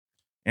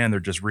and they're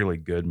just really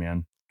good,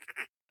 man.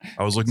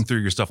 I was looking through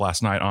your stuff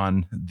last night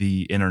on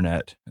the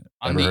internet.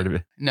 Ever heard of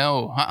it?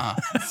 No, I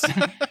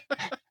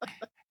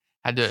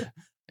have to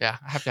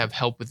have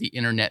help with the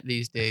internet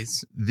these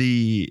days.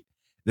 The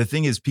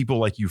thing is, people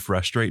like you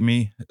frustrate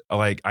me.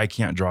 Like, I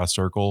can't draw a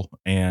circle,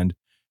 and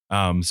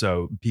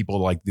so people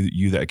like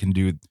you that can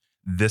do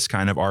this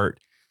kind of art.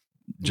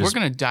 We're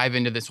gonna dive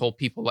into this whole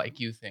people like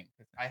you thing.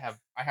 I have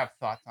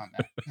thoughts on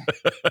that.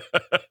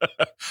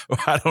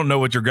 I don't know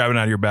what you're grabbing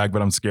out of your bag,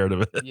 but I'm scared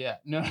of it. Yeah,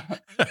 no.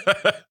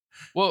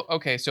 Well,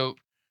 okay, so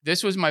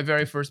this was my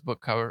very first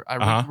book cover.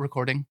 Are we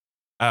recording?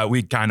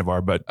 We kind of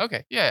are, but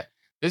okay, yeah.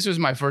 This was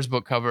my first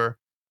book cover,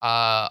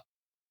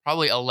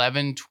 probably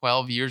 11,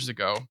 12 years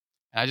ago.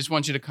 And I just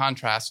want you to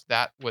contrast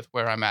that with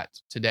where I'm at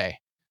today.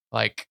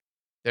 Like,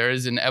 there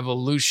is an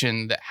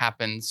evolution that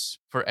happens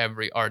for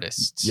every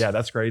artist. Yeah,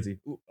 that's crazy.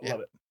 Ooh, I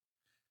love it.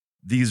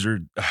 These are,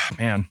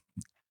 man,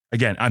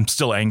 again, I'm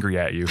still angry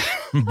at you,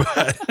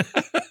 but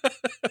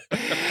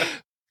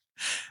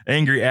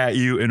angry at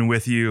you and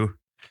with you.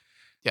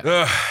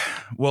 Yeah.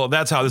 Well,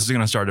 that's how this is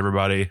going to start,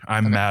 everybody.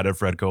 I'm mad at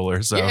Fred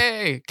Koehler. So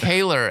yay,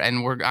 Koehler, and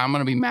I'm going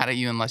to be mad at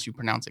you unless you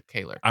pronounce it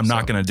Koehler. I'm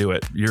not going to do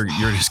it. You're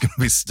just going to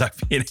be stuck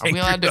being angry. Are we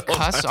allowed to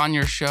cuss on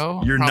your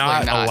show? You're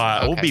not allowed.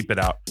 Okay. We'll beep it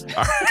out.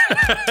 All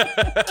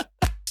right.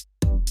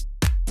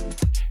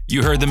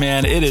 You heard the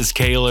man. It is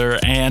Koehler,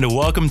 and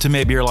welcome to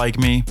Maybe You're Like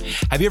Me.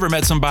 Have you ever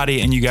met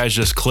somebody and you guys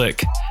just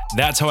click?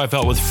 That's how I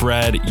felt with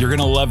Fred. You're going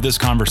to love this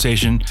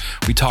conversation.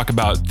 We talk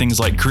about things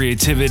like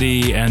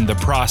creativity and the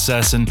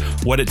process and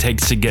what it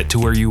takes to get to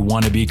where you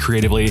want to be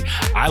creatively.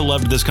 I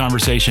loved this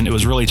conversation. It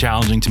was really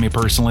challenging to me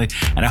personally,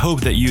 and I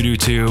hope that you do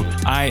too.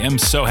 I am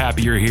so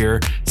happy you're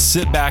here.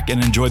 Sit back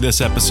and enjoy this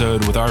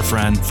episode with our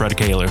friend, Fred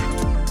Koehler.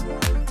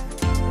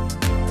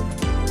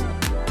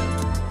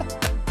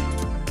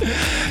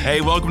 Hey,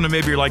 welcome to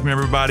Maybe You're Like Me,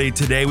 everybody.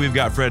 Today we've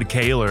got Fred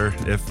Koehler,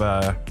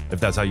 if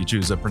that's how you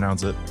choose to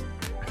pronounce it.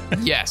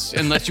 Yes,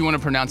 unless you want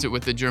to pronounce it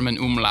with the German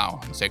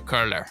umlaut. Say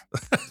Koehler.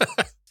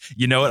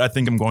 You know what? I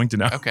think I'm going to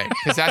now. Okay,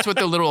 because that's what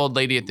the little old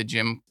lady at the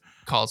gym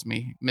calls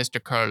me, Mr.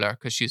 Koehler,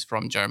 because she's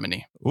from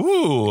Germany.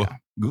 Ooh, yeah.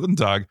 Guten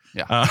Tag.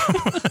 Yeah.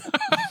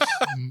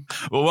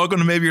 Well, welcome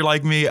to Maybe You're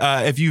Like Me.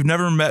 If you've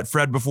never met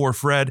Fred before,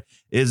 Fred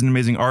is an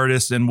amazing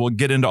artist, and we'll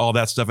get into all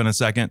that stuff in a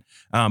second.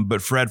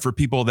 But Fred, for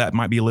people that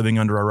might be living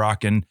under a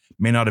rock and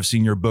may not have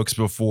seen your books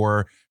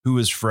before, who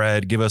is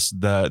Fred? Give us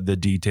the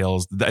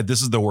details.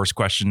 This is the worst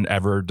question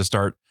ever to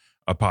start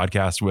a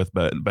podcast with,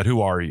 but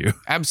who are you?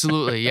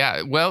 Absolutely,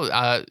 yeah.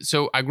 Well,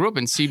 so I grew up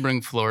in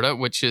Sebring, Florida,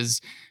 which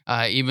is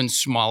even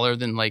smaller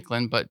than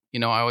Lakeland. But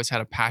I always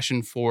had a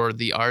passion for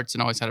the arts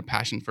and always had a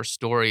passion for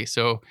story.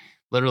 So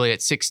literally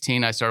at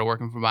 16, I started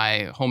working for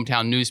my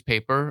hometown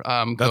newspaper.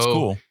 That's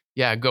cool.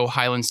 Yeah, Go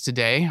Highlands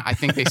Today. I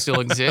think they still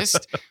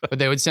exist, but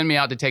they would send me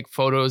out to take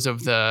photos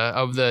of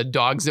the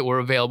dogs that were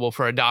available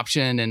for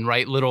adoption and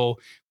write little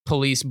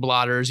police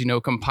blotters,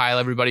 compile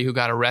everybody who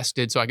got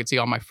arrested so I could see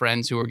all my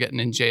friends who were getting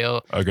in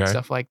jail,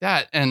 stuff like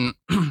that. And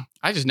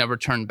I just never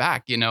turned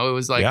back. It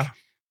was like,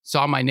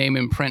 saw my name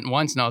in print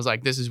once and I was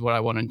like, this is what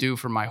I want to do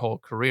for my whole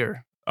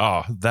career.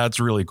 Oh, that's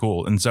really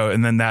cool. And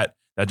then that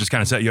just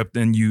kind of set you up.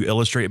 Then you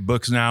illustrate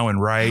books now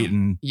and write.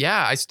 And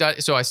yeah, I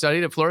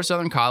studied at Florida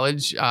Southern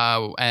College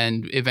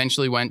and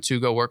eventually went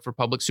to go work for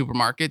Public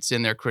Supermarkets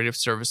in their creative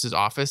services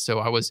office. So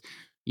I was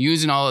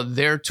using all of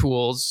their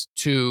tools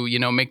to,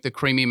 make the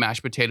creamy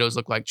mashed potatoes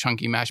look like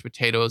chunky mashed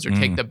potatoes or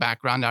take the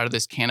background out of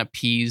this can of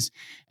peas.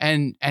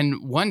 And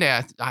one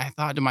day I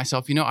thought to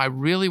myself, I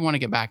really want to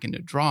get back into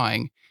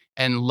drawing.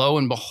 And lo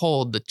and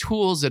behold, the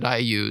tools that I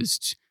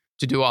used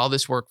to do all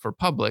this work for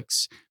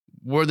Publix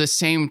were the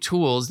same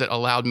tools that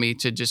allowed me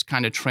to just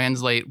kind of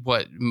translate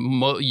what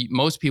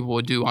most people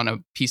would do on a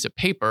piece of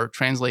paper,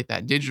 translate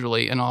that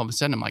digitally. And all of a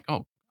sudden I'm like,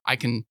 oh, I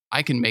can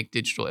make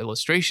digital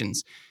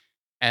illustrations.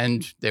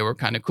 And they were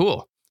kind of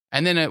cool.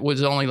 And then it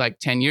was only like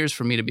 10 years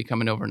for me to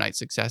become an overnight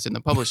success in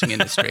the publishing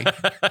industry.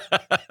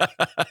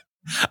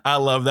 I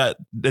love that.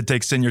 It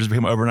takes 10 years to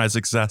become an overnight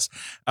success.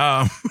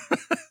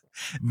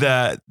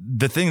 The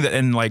thing that,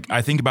 and like,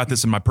 I think about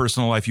this in my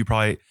personal life, you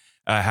probably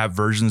have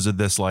versions of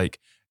this. Like,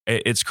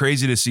 it's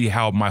crazy to see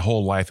how my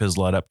whole life has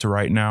led up to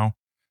right now.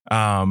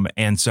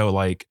 And so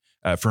like,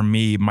 for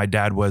me, my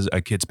dad was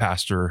a kids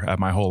pastor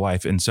my whole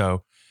life. And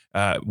so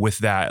with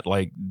that,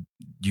 like,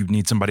 you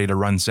need somebody to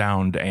run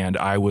sound, and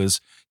I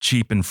was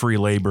cheap and free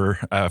labor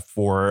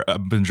for a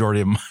majority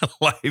of my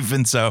life.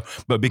 And so,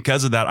 but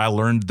because of that, I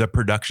learned the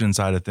production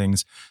side of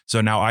things. So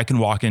now I can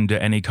walk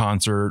into any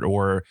concert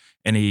or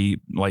any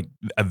like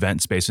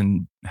event space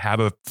and have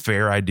a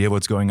fair idea of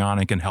what's going on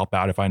and can help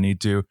out if I need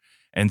to.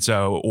 And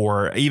so,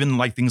 or even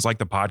like things like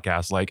the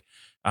podcast, like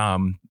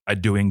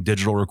doing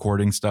digital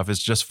recording stuff.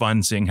 It's just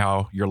fun seeing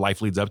how your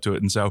life leads up to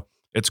it. And so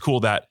it's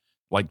cool that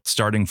like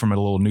starting from a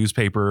little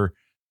newspaper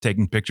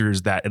taking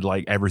pictures that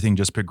like everything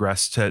just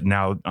progressed to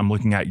now I'm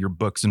looking at your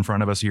books in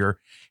front of us here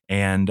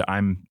and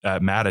I'm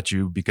mad at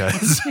you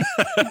because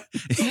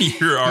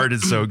your art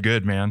is so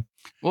good, man.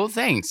 Well,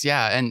 thanks.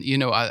 Yeah. And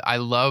I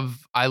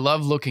love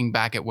looking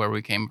back at where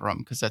we came from,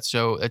 because it's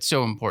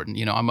so important.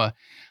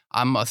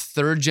 I'm a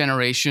third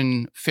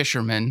generation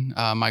fisherman.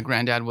 My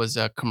granddad was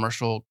a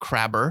commercial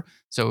crabber.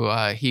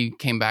 So he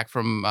came back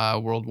from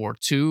World War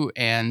II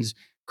and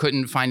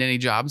couldn't find any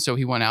jobs. So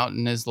he went out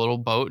in his little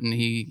boat and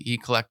he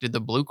collected the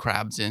blue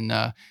crabs in,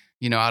 out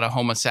of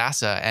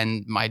Homosassa.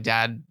 And my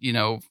dad,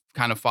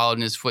 kind of followed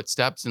in his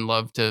footsteps and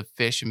loved to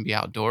fish and be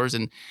outdoors.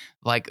 And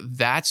like,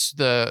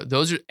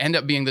 end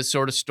up being the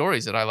sort of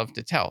stories that I love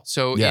to tell.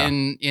 So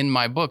in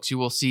my books, you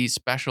will see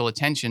special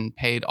attention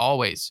paid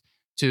always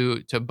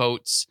to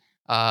boats,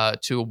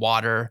 to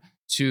water,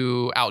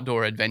 to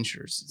outdoor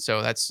adventures.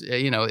 So that's,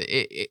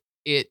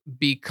 it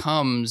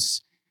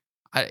becomes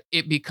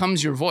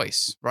your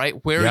voice,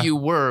 right? Where you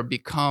were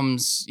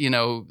becomes,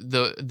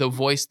 the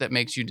voice that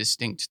makes you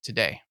distinct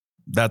today.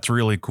 That's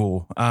really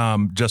cool.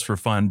 Just for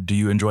fun, do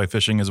you enjoy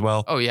fishing as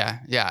well? Oh, yeah.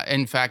 Yeah.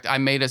 In fact, I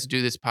made us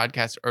do this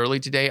podcast early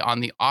today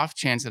on the off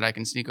chance that I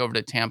can sneak over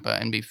to Tampa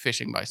and be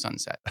fishing by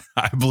sunset.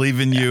 I believe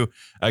in you.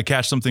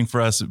 Catch something for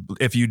us.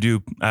 If you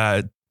do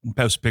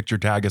post a picture,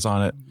 tag us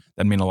on it.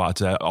 That'd mean a lot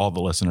to all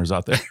the listeners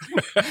out there.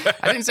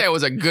 I didn't say I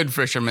was a good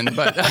fisherman,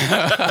 but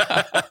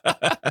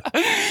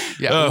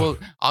well,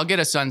 I'll get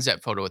a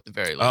sunset photo at the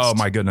very least. Oh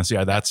my goodness.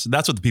 Yeah. That's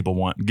what the people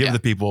want. Give the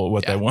people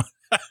what they want.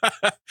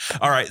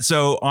 All right.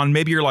 So on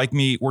Maybe You're Like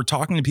Me, we're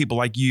talking to people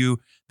like you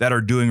that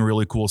are doing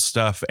really cool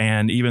stuff.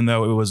 And even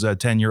though it was a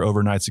 10-year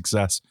overnight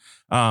success,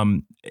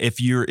 if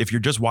you're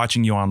just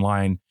watching you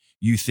online,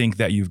 you think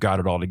that you've got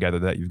it all together,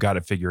 that you've got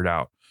it figured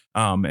out.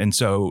 And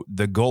so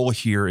the goal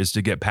here is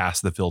to get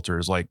past the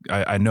filters. Like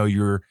I know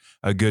you're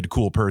a good,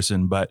 cool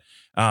person, but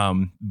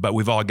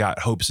we've all got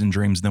hopes and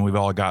dreams. And then we've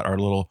all got our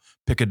little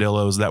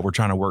picadillos that we're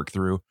trying to work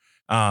through.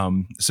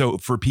 So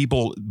for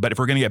people, but if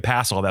we're going to get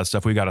past all that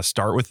stuff, we got to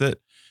start with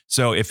it.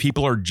 So if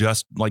people are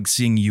just like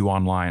seeing you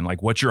online,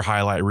 like what's your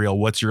highlight reel?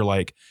 What's your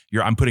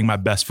I'm putting my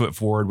best foot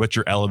forward. What's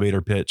your elevator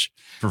pitch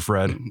for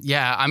Fred?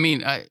 Yeah. I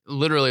mean,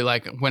 literally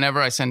like whenever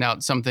I send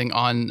out something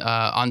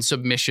on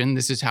submission,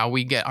 this is how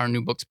we get our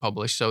new books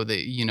published. So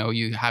that,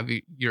 you have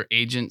your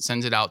agent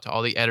sends it out to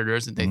all the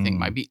editors that they think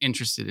might be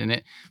interested in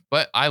it.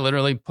 But I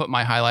literally put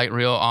my highlight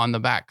reel on the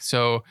back.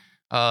 So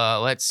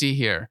let's see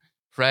here.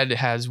 Fred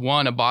has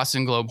won a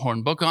Boston Globe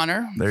Horn Book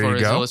Honor for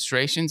his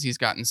illustrations. He's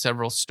gotten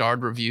several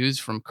starred reviews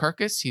from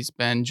Kirkus. He's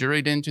been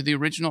juried into the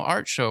original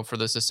art show for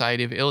the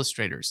Society of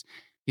Illustrators.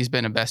 He's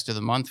been a Best of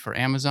the Month for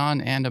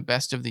Amazon and a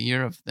Best of the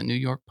Year of the New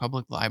York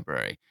Public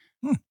Library.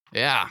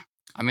 Yeah.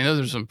 I mean, those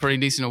are some pretty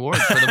decent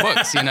awards for the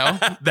books,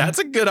 That's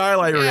a good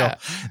highlight reel.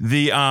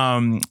 The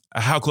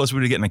how close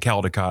were we to getting a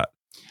Caldecott?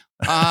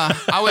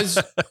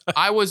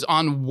 I was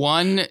on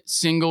one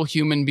single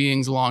human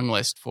being's long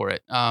list for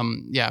it.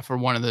 For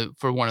one of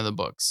the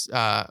books.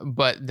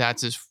 But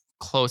that's as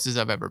close as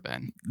I've ever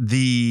been.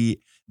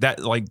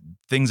 That like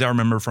things I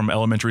remember from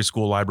elementary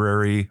school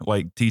library,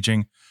 like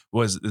teaching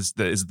is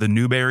the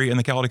Newbery and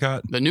the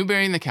Caldecott? The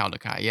Newbery and the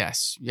Caldecott,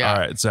 yes. Yeah. All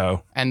right.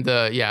 So and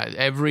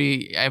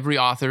every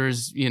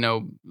author's,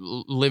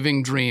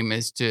 living dream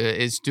is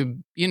to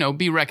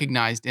be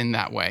recognized in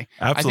that way.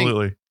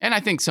 Absolutely. I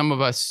think some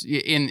of us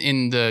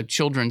in the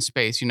children's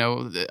space,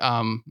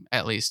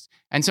 at least,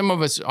 and some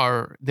of us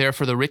are there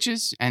for the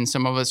riches, and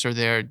some of us are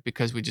there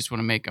because we just want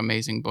to make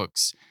amazing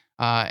books.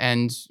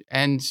 And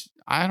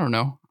I don't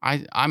know.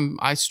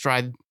 I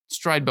stride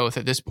both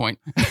at this point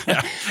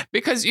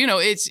because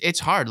it's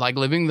hard. Like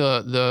living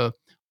the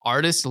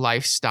artist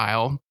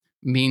lifestyle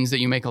means that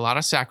you make a lot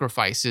of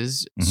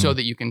sacrifices so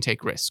that you can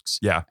take risks.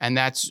 Yeah. And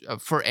that's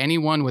for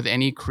anyone with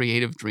any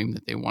creative dream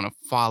that they want to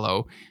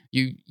follow.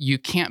 You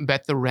can't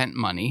bet the rent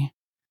money,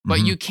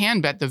 but you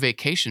can bet the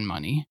vacation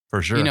money.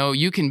 For sure.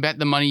 You can bet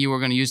the money you were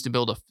going to use to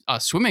build a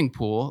swimming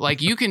pool.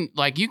 Like you can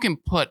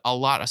put a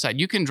lot aside.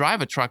 You can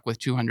drive a truck with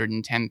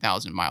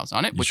 210,000 miles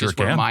on it, which is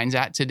where mine's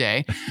at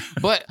today.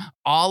 But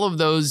all of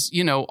those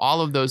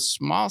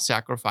small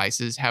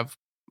sacrifices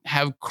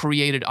have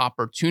created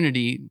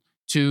opportunity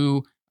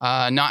to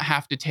not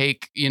have to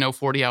take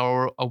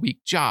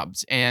 40-hour-a-week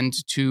jobs and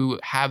to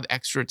have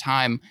extra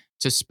time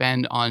to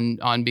spend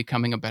on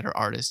becoming a better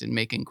artist and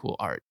making cool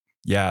art.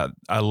 Yeah,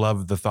 I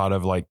love the thought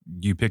of like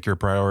you pick your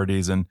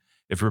priorities, and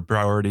if your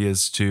priority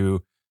is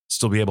to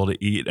still be able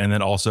to eat and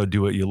then also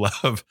do what you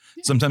love,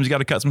 sometimes you got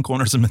to cut some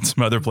corners in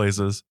some other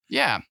places.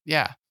 Yeah.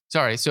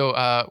 Sorry.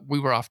 So we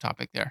were off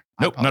topic there.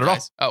 Nope, not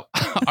at all.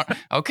 Oh,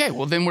 okay.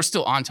 Well, then we're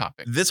still on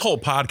topic. This whole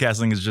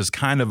podcasting is just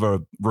kind of a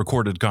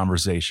recorded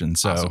conversation.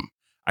 So awesome.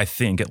 I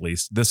think at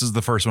least this is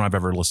the first one I've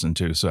ever listened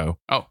to. So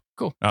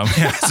cool.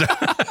 So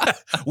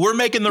we're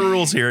making the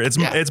rules here. It's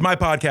my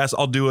podcast.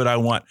 I'll do what I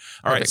want.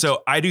 All right.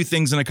 So I do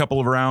things in a couple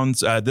of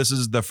rounds. This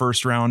is the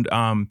first round.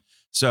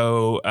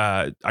 So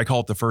I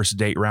call it the first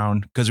date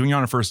round because when you're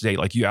on a first date,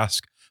 like you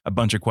ask a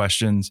bunch of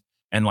questions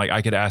and like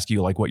I could ask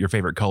you like what your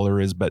favorite color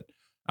is, but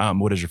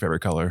what is your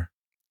favorite color?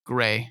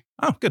 Gray.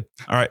 Oh, good.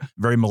 All right.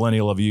 Very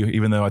millennial of you,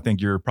 even though I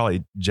think you're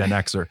probably Gen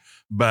Xer,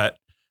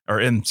 or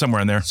in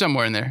somewhere in there.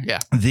 Somewhere in there. Yeah.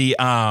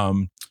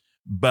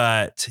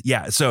 But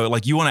yeah, so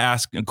like you want to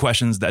ask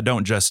questions that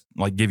don't just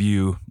like give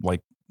you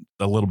like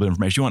a little bit of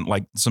information. You want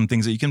like some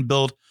things that you can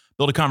build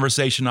a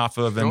conversation off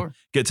of and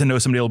get to know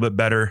somebody a little bit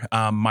better.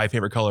 My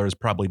favorite color is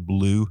probably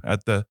blue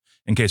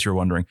in case you're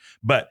wondering,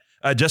 but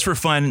just for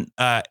fun,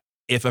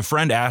 if a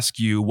friend asks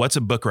you, what's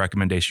a book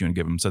recommendation you want to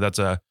give them? So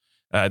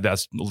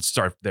let's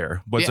start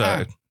there.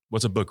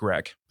 What's a book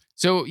rec?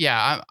 So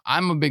yeah,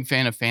 I'm a big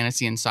fan of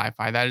fantasy and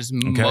sci-fi. That is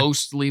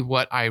mostly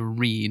what I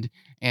read.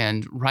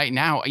 And right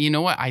now, you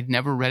know what? I'd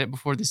never read it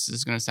before. This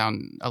is going to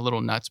sound a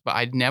little nuts, but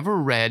I'd never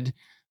read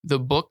the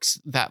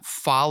books that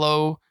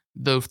follow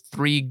the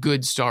 3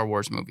 good Star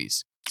Wars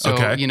movies. So,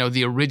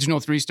 the original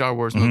 3 Star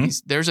Wars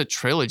movies, there's a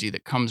trilogy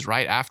that comes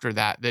right after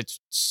that that's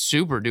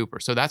super duper.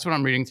 So that's what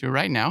I'm reading through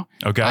right now.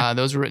 Okay.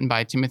 Those were written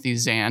by Timothy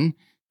Zahn,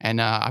 and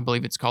I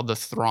believe it's called the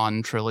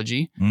Thrawn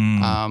trilogy,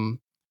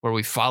 where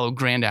we follow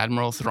Grand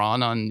Admiral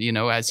Thrawn on,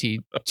 as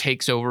he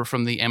takes over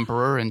from the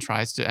Emperor and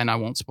tries to, and I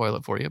won't spoil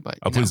it for you, but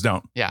please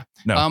don't. Yeah.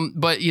 No.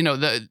 But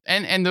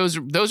and those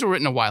were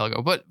written a while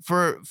ago, but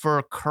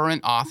for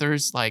current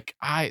authors, like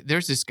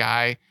there's this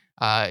guy,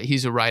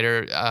 he's a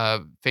writer,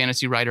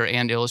 fantasy writer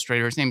and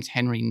illustrator. His name's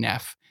Henry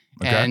Neff.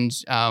 Okay.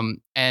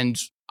 And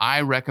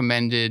I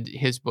recommended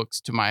his books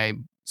to my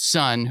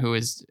son, who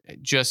is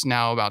just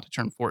now about to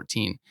turn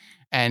 14.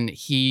 And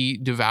he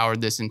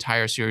devoured this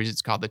entire series.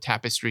 It's called the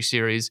Tapestry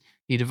series.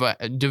 He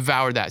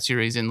devoured that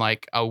series in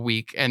like a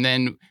week. And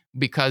then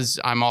because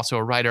I'm also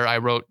a writer, I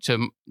wrote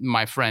to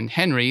my friend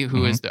Henry,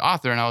 who is the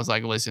author. And I was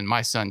like, listen,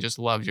 my son just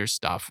loves your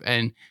stuff.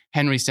 And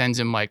Henry sends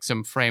him like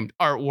some framed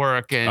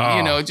artwork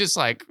and, just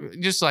like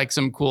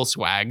some cool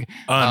swag.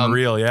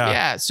 Unreal.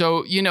 Yeah.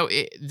 So,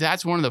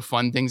 that's one of the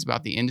fun things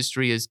about the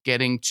industry is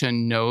getting to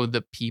know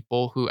the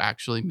people who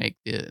actually make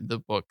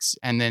the books.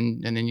 And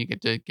then you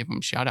get to give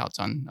them shout outs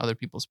on other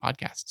people's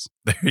podcasts.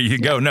 There you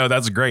go. No,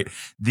 that's great.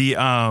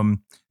 So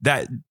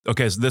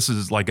this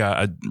is like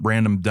a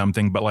random dumb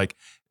thing, but like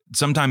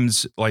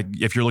sometimes like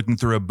if you're looking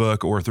through a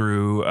book or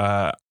through,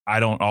 I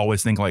don't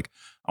always think like,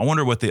 I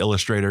wonder what the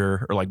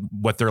illustrator or like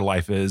what their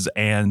life is.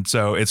 And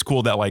so it's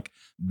cool that like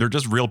they're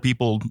just real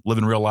people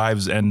living real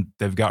lives and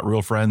they've got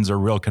real friends or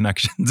real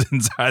connections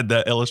inside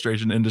the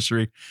illustration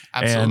industry.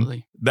 Absolutely.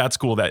 And that's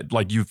cool that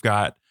like you've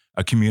got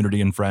a community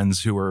and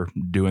friends who are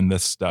doing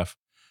this stuff.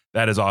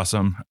 That is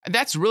awesome.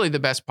 That's really the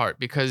best part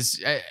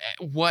because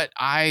what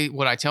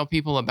I tell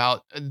people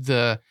about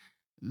the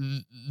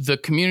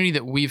community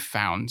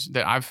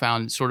that I've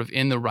found sort of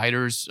in the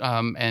writers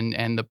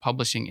and the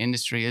publishing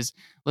industry is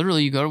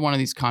literally you go to one of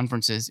these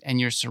conferences and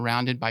you're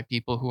surrounded by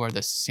people who are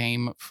the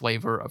same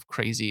flavor of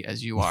crazy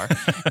as you are.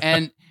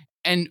 and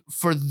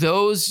for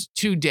those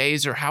 2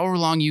 days or however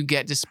long you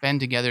get to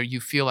spend together, you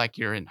feel like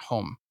you're in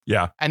home.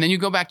 Yeah. And then you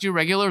go back to your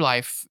regular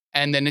life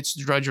and then it's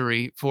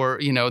drudgery for,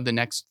 the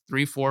next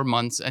 3-4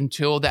 months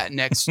until that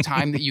next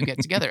time that you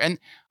get together. And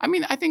I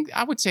mean, I think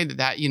I would say that,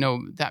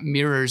 that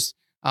mirrors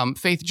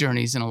faith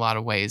journeys in a lot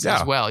of ways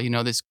as well.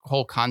 This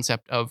whole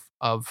concept of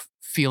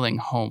feeling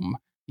home,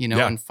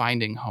 and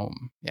finding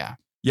home. Yeah.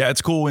 Yeah.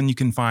 It's cool when you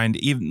can find,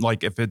 even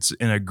like if it's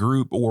in a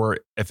group or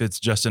if it's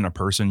just in a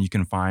person, you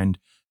can find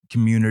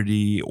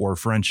community or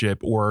friendship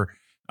or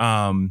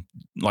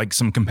like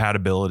some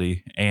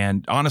compatibility.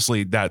 And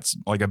honestly, that's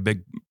like a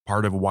big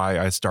part of why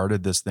I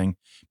started this thing,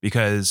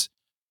 because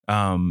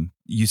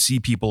you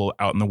see people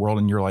out in the world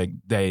and you're like,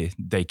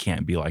 they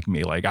can't be like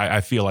me. Like,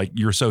 I feel like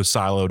you're so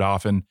siloed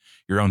off in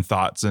your own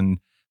thoughts and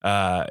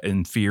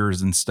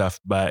fears and stuff,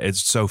 but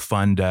it's so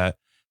fun that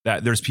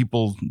there's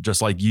people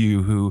just like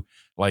you who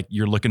like,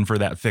 you're looking for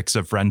that fix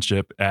of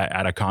friendship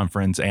at a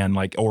conference and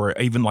like, or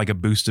even like a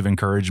boost of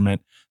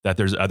encouragement that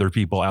there's other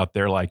people out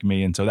there like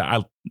me. And so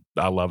that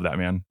I love that,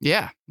 man.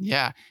 Yeah.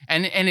 Yeah.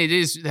 And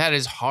that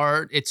is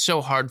hard. It's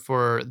so hard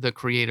for the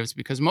creatives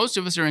because most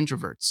of us are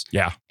introverts.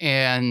 Yeah.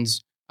 And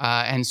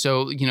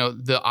so,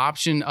 the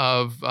option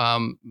of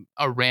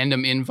a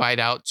random invite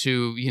out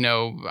to,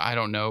 I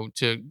don't know,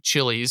 to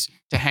Chili's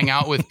to hang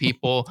out with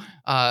people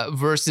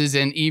versus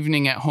an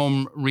evening at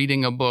home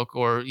reading a book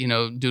or,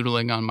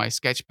 doodling on my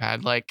sketch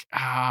pad, like,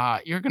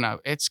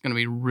 it's going to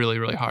be really,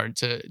 really hard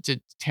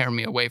to tear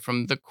me away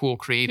from the cool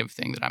creative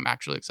thing that I'm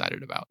actually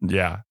excited about.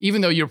 Yeah.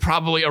 Even though you're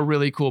probably a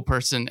really cool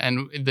person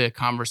and the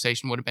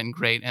conversation would have been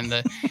great and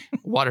the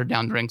watered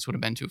down drinks would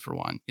have been 2 for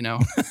 $1,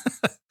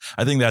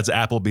 I think that's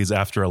Applebee's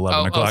after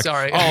 11 o'clock. Oh,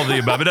 sorry. All of the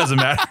above. It doesn't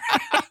matter.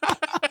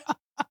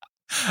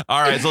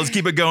 All right. So let's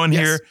keep it going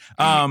here.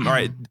 All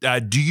right.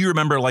 Do you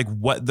remember like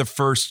what the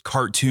first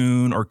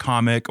cartoon or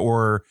comic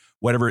or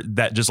whatever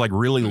that just like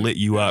really lit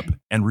you up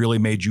and really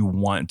made you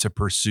want to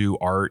pursue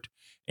art?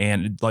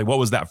 And like, what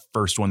was that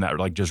first one that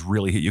like just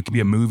really hit you? It could be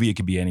a movie. It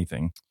could be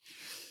anything.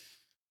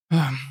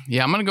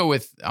 Yeah, I'm gonna go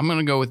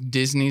with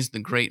Disney's The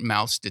Great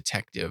Mouse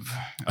Detective.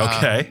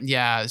 Okay.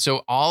 Yeah,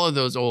 so all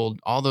those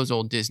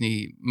old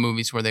Disney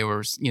movies where they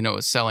were,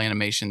 cell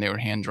animation, they were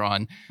hand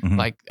drawn. Mm-hmm.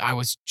 Like I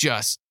was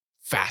just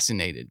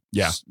fascinated.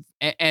 Yeah.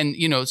 And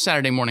you know,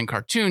 Saturday morning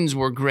cartoons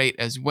were great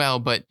as well,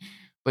 but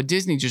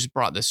Disney just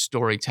brought the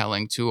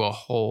storytelling to a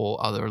whole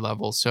other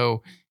level.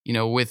 So, you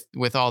know,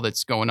 with all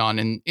that's going on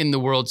in the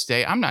world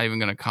today, I'm not even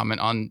going to comment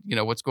on, you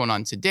know, what's going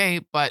on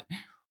today, but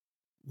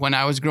when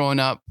I was growing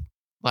up,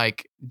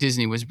 like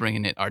Disney was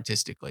bringing it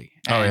artistically.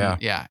 Oh, And yeah.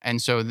 yeah.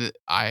 And so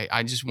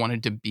I just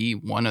wanted to be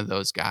one of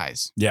those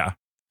guys. Yeah.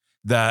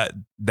 That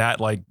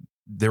like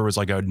there was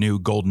like a new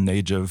golden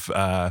age of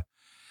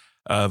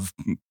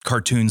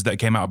cartoons that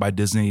came out by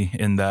Disney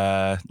in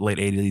the late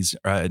 80s,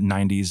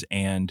 90s.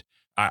 And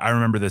I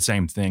remember the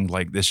same thing.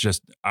 Like this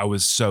just, I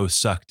was so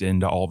sucked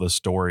into all the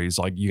stories.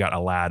 Like you got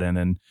Aladdin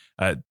and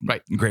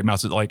Right. Great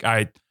Mouse. Like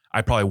I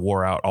probably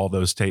wore out all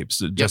those tapes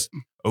just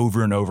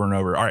over and over and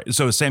over. All right.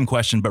 So same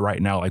question, but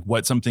right now, like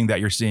what's something that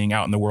you're seeing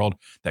out in the world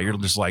that you're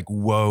just like,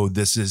 whoa,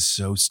 this is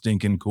so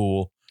stinking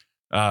cool.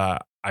 I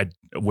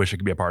wish I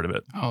could be a part of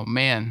it. Oh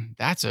man,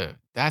 that's a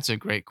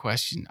great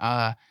question.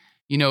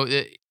 You know,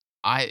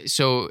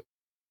 so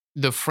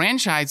the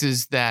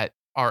franchises that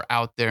are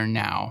out there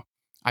now,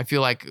 I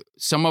feel like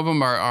some of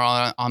them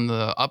are on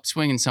the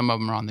upswing and some of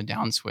them are on the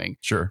downswing.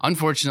 Sure.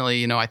 Unfortunately,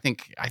 you know, I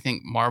think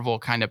Marvel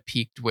kind of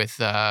peaked with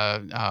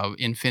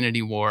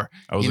Infinity War.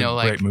 That was you know, a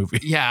like great movie.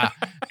 yeah.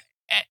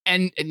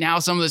 And now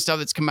some of the stuff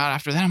that's come out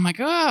after that, I'm like,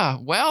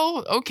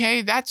 well,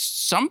 okay, that's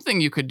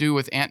something you could do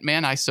with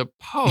Ant-Man, I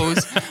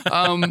suppose.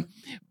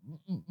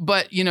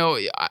 But you know,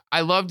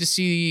 I love to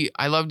see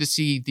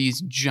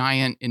these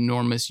giant,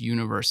 enormous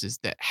universes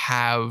that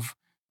have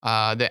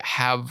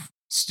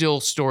still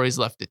stories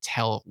left to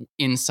tell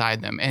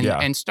inside them.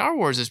 And Star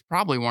Wars is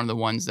probably one of the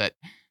ones that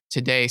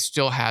today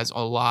still has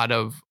a lot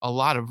of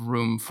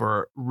room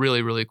for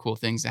really, really cool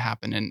things to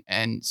happen.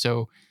 And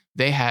so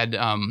they had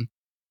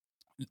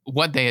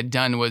what they had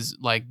done was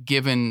like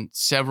given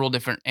several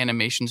different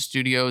animation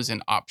studios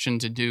an option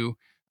to do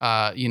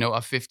you know, a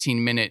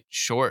 15-minute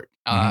short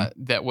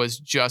that was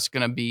just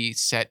going to be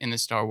set in the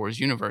Star Wars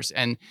universe.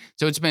 And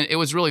so it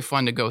was really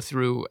fun to go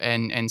through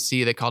and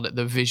see. They called it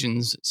the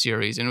Visions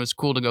series. And it was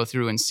cool to go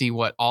through and see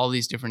what all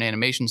these different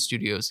animation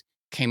studios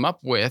came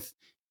up with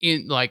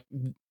in like,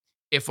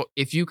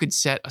 if you could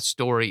set a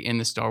story in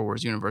the Star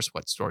Wars universe,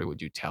 what story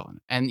would you tell?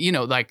 And, you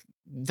know, like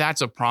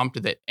that's a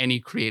prompt that any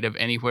creative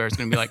anywhere is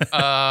going to be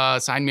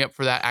like, sign me up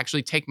for that.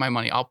 Actually take my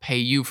money. I'll pay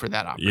you for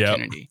that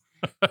opportunity.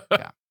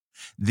 Yeah.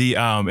 The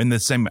in the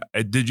same,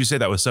 did you say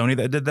that was Sony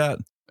that did that?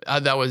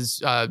 That was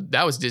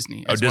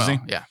Disney. Oh, Disney.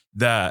 Well. Yeah.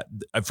 That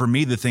for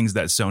me, the things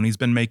that Sony's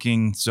been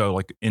making, so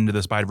like Into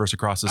the Spider-Verse,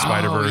 Across the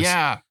Spider-Verse,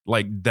 yeah,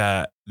 like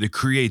the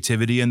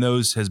creativity in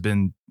those has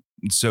been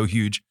so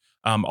huge.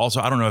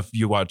 Also, I don't know if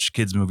you watch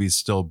kids movies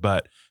still,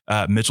 but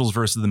Mitchell's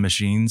versus the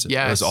Machines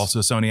is also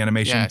Sony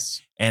Animation,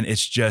 and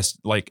it's just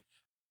like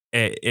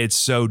it's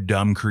so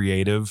dumb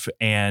creative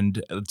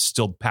and it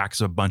still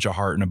packs a bunch of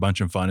heart and a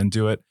bunch of fun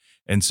into it.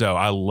 And so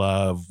I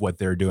love what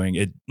they're doing.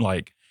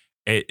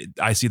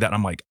 I see that and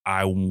I'm like,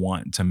 I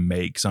want to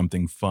make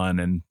something fun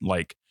and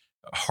like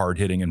hard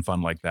hitting and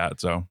fun like that.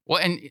 So,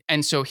 well,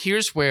 and so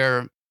here's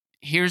where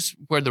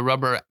the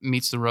rubber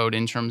meets the road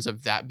in terms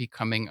of that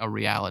becoming a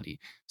reality.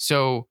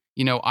 So,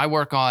 you know, I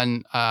work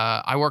on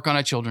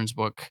a children's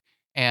book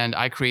and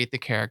I create the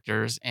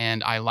characters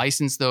and I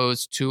license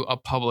those to a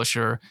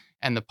publisher,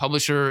 and the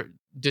publisher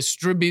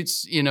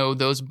distributes, you know,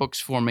 those books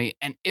for me.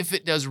 And if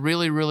it does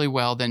really, really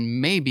well,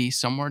 then maybe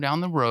somewhere down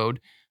the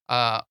road,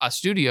 a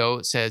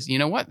studio says, you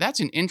know what, that's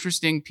an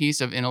interesting piece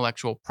of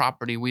intellectual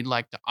property. We'd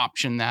like to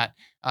option that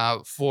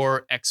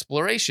for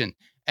exploration.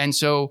 And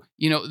so,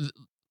 you know,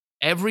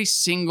 every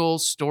single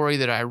story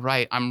that I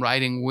write, I'm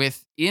writing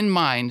with in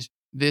mind,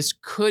 this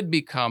could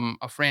become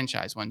a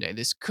franchise one day.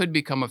 This could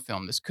become a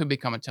film. This could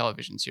become a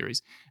television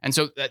series. And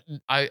so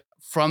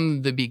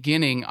from the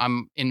beginning,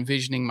 I'm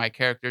envisioning my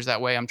characters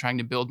that way. I'm trying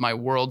to build my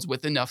worlds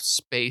with enough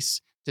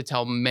space to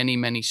tell many,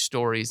 many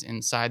stories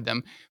inside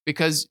them.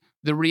 Because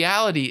the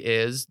reality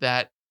is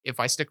that if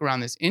I stick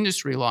around this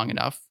industry long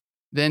enough,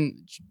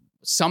 then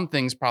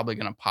something's probably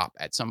going to pop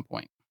at some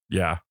point.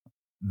 Yeah,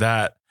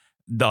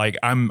 like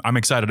I'm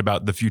excited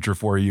about the future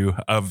for you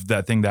of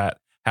that thing that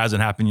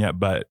hasn't happened yet,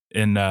 but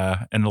in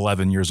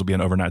 11 years will be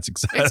an overnight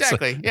success.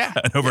 Exactly. Yeah.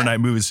 An overnight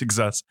movie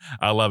success.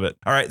 I love it.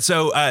 All right.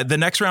 So the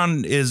next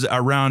round is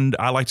a round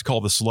I like to call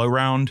the slow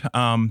round.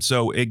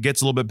 So it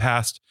gets a little bit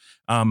past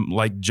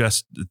like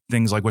just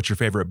things like what's your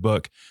favorite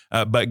book,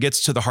 but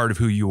gets to the heart of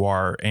who you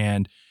are.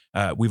 And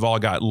we've all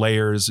got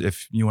layers.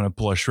 If you want to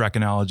pull a Shrek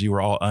analogy,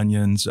 we're all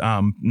onions.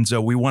 And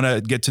so we want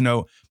to get to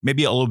know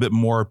maybe a little bit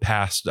more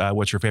past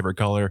what's your favorite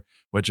color,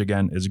 which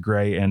again is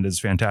gray and is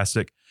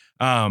fantastic.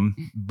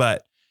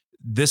 But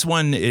this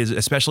one is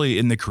especially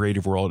in the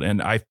creative world,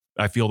 and I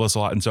feel this a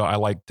lot, and so I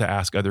like to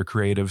ask other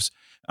creatives,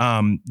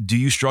 do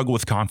you struggle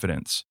with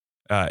confidence?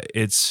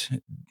 It's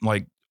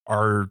like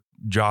our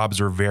jobs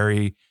are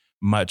very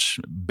much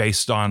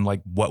based on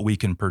like what we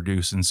can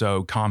produce, and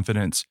so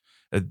confidence,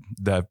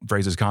 the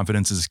phrase is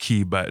confidence is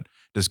key, but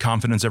does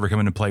confidence ever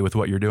come into play with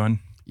what you're doing?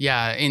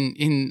 Yeah,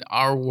 in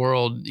our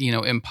world, you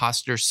know,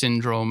 imposter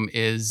syndrome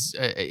is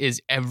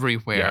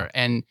everywhere,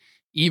 and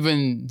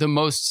even the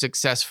most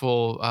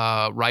successful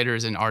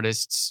writers and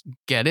artists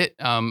get it.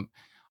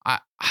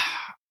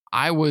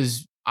 I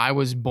I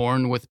was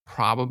born with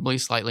probably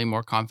slightly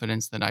more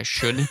confidence than I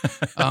should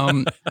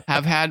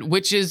have had,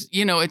 which is,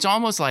 it's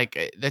almost like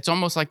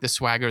the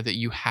swagger that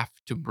you have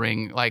to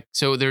bring. Like,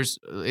 so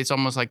it's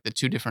almost like the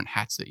two different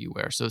hats that you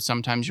wear. So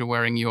sometimes you're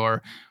wearing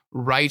your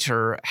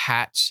writer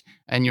hat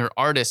and your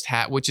artist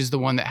hat, which is the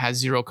one that has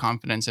zero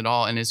confidence at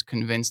all and is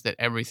convinced that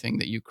everything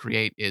that you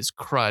create is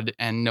crud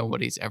and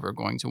nobody's ever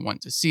going to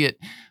want to see it.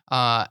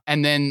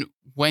 And then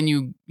when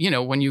you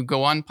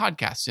go on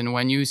podcasts and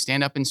when you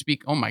stand up and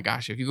speak, oh my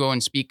gosh, if you go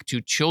and speak to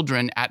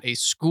children at a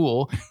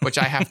school, which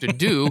I have to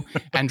do,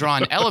 and draw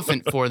an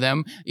elephant for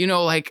them,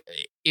 like,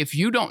 if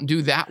you don't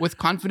do that with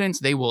confidence,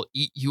 they will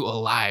eat you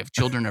alive.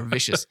 Children are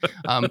vicious.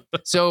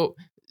 So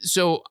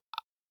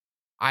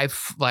I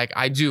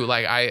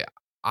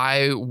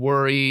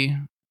worry,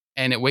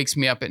 and it wakes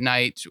me up at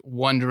night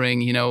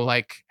wondering,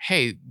 like,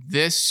 hey,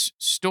 this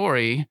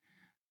story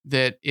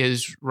that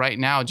is right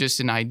now just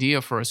an idea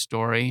for a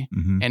story,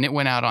 and it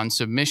went out on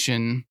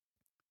submission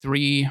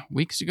 4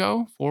 weeks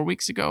ago,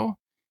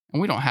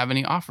 and we don't have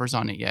any offers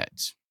on it yet.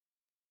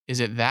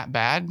 Is it that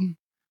bad?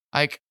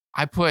 Like,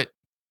 I put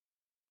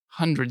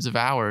hundreds of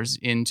hours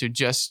into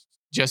just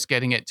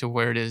getting it to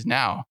where it is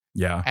now.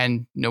 Yeah.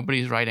 And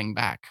nobody's writing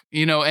back,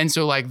 and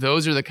so, like,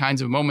 those are the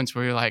kinds of moments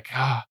where you're like,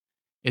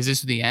 is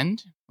this the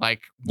end?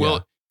 Like,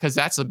 because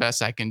that's the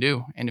best I can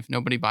do. And if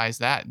nobody buys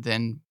that,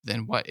 then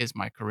what, is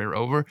my career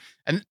over?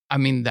 And I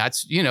mean,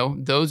 that's,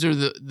 those are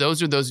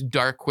those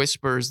dark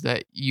whispers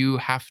that you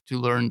have to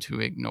learn to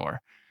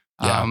ignore.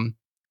 Yeah.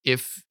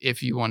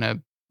 If you want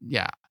to,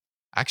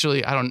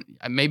 actually,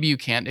 maybe you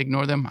can't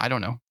ignore them. I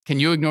don't know. Can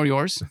you ignore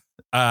yours?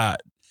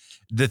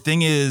 The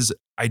thing is,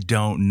 I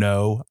don't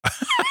know.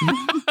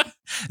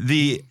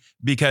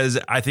 Because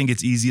I think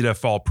it's easy to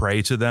fall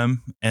prey to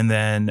them, and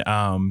then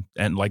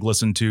and like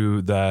listen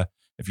to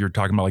if you're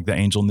talking about like the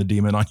angel and the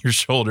demon on your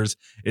shoulders,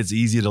 it's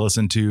easy to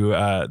listen to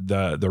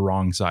the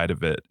wrong side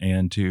of it,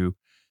 and to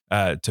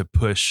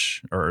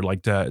push, or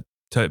like to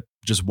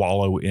just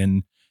wallow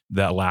in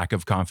that lack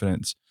of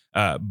confidence.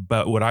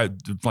 But what I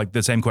like,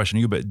 the same question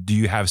to you, but do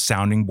you have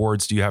sounding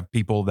boards? Do you have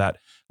people that,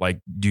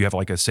 like, do you have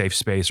like a safe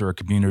space or a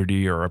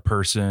community or a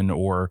person,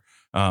 or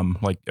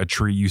like a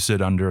tree you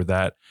sit under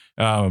that,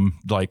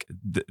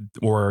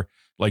 or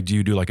like, do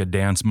you do like a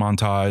dance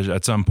montage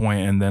at some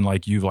point, and then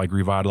like you've like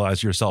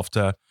revitalized yourself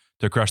to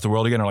crush the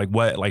world again, or like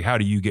what, like, how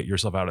do you get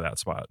yourself out of that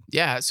spot?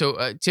 Yeah.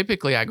 So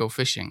typically I go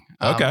fishing.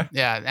 Okay.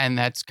 Yeah. And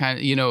that's kind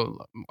of,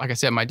 like I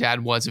said, my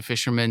dad was a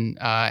fisherman.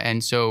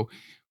 And so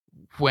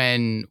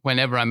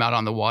whenever I'm out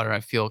on the water, I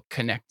feel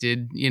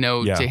connected,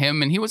 to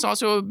him. And he was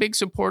also a big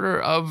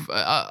supporter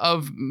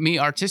of me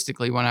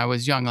artistically when I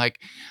was young. Like,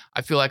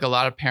 I feel like a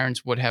lot of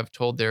parents would have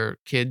told their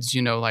kids,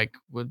 like,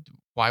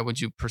 why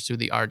would you pursue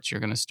the arts? You're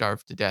going to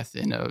starve to death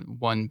in a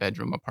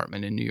 1-bedroom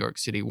apartment in New York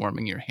City,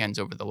 warming your hands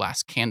over the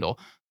last candle.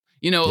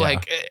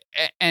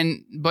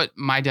 But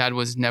my dad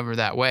was never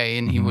that way.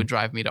 And he would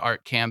drive me to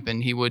art camp,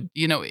 and he would,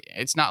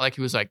 it's not like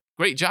he was like,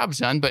 great job,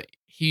 son, but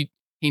he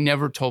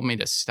never told me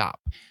to stop.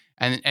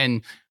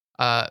 And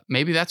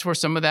maybe that's where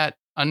some of that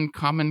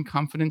uncommon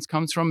confidence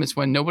comes from, is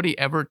when nobody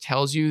ever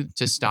tells you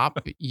to stop,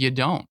 you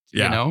don't,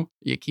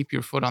 you keep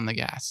your foot on the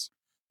gas.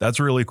 That's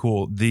really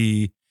cool.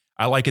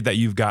 I like it that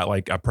you've got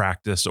like a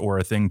practice or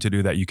a thing to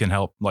do that you can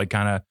help, like,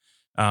 kind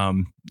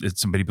of,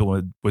 some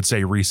people would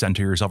say recenter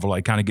yourself, or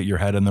like kind of get your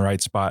head in the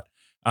right spot.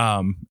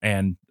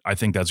 And I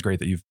think that's great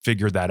that you've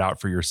figured that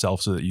out for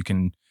yourself, so that you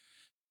can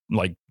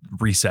like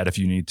reset if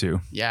you need to.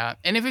 Yeah.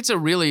 And if it's a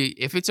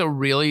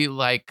really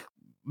like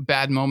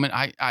bad moment,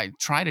 I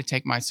try to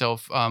take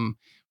myself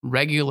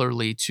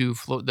regularly to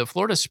the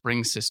Florida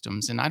spring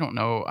systems. And I don't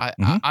know,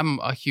 I'm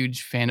a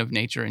huge fan of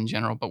nature in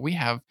general, but we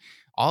have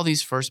all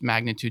these first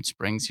magnitude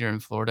springs here in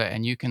Florida,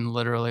 and you can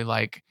literally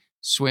like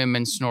swim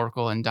and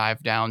snorkel and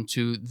dive down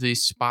to the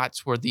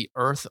spots where the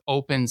earth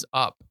opens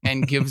up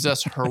and gives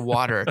us her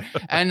water.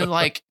 And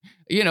like,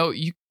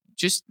 you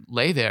just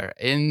lay there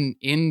in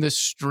the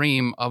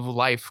stream of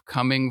life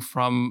coming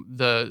from from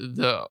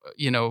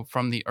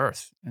the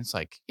earth. And it's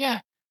like,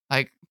 yeah,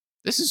 like,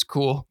 this is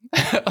cool.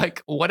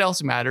 Like, what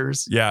else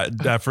matters? Yeah.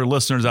 For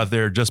listeners out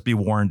there, just be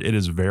warned, it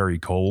is very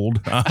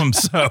cold.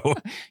 So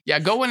yeah,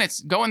 go in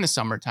the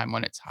summertime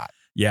when it's hot.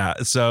 Yeah.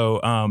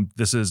 So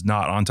this is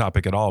not on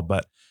topic at all,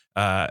 but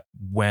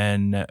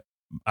when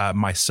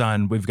my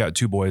son, we've got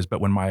 2 boys, but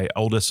when my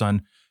oldest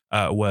son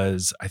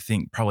was, I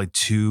think, probably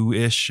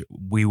 2-ish,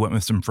 we went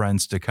with some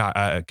friends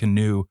to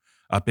canoe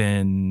up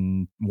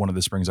in one of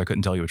the springs. I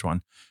couldn't tell you which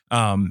one.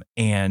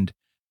 And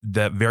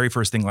the very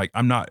first thing, like,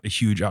 I'm not a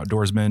huge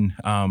outdoorsman.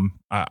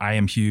 I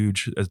am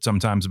huge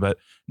sometimes, but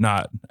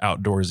not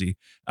outdoorsy.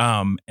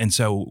 And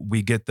so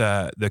we get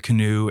the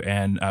canoe,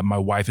 and my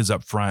wife is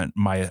up front.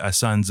 My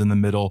son's in the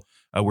middle,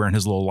 wearing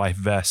his little life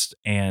vest,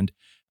 and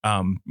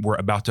we're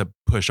about to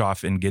push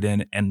off and get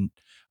in. And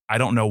I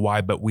don't know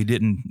why, but we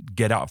didn't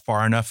get out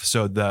far enough.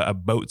 So the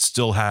boat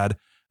still had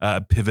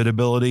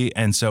pivotability.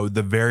 And so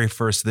the very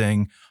first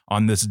thing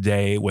on this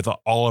day with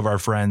all of our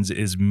friends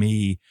is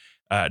me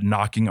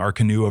knocking our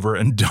canoe over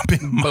and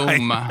dumping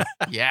Boom. my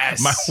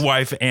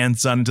wife and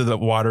son into the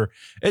water.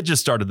 It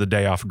just started the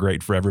day off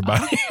great for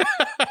everybody.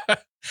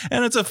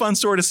 And it's a fun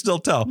story to still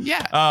tell.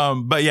 Yeah.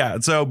 But yeah,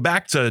 so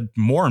back to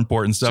more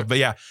important stuff. But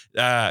yeah,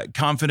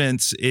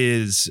 confidence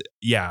is,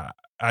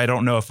 I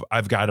don't know if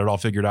I've got it all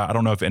figured out. I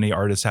don't know if any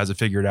artist has it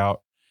figured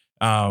out.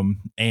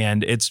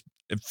 And it's,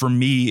 for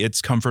me,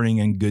 it's comforting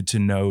and good to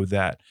know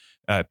that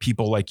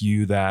people like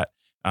you that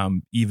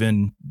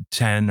even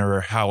 10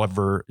 or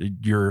however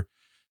you're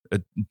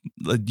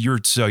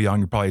so young,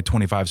 you're probably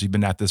 25. So you've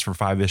been at this for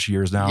 5-ish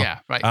years now. Yeah.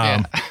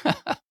 Right.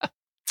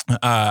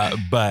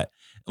 But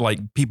like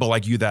people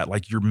like you that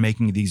like you're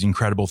making these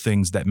incredible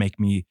things that make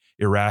me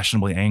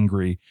irrationally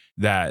angry,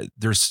 that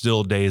there's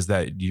still days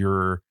that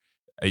you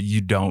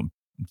don't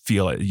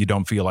feel it. You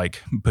don't feel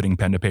like putting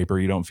pen to paper.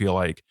 You don't feel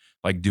like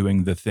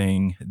doing the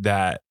thing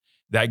that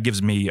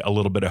gives me a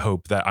little bit of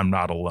hope that I'm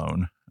not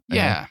alone.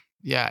 Yeah.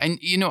 Yeah. And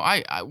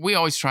we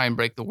always try and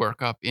break the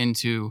work up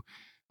into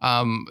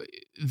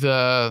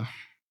the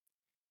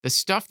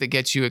stuff that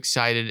gets you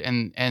excited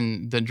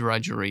and the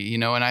drudgery,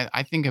 and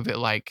I think of it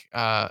like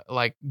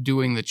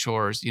doing the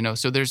chores,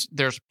 so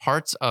there's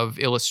parts of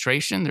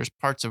illustration, there's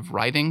parts of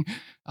writing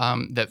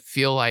that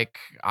feel like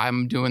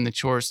I'm doing the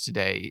chores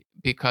today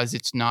because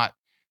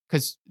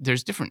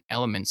there's different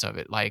elements of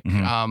it. Like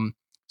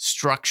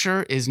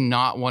structure is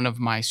not one of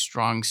my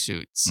strong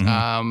suits.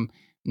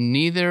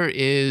 Neither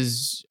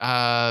is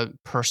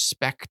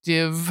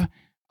perspective.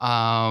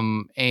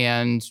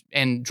 And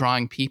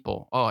drawing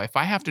people. Oh, if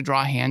I have to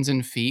draw hands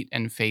and feet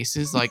and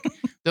faces, like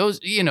those,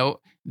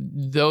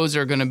 those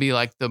are going to be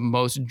like the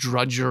most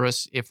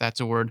drudgerous, if that's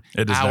a word,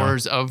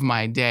 hours of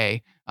my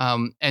day.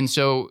 And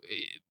so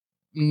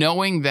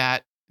knowing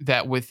that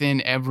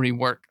within every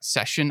work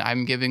session,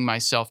 I'm giving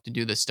myself to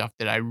do the stuff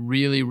that I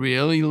really,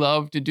 really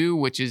love to do,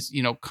 which is,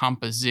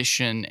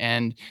 composition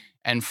and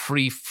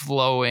free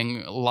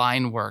flowing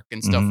line work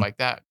and stuff like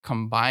that,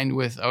 combined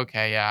with,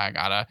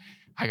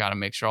 I gotta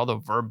make sure all the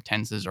verb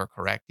tenses are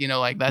correct.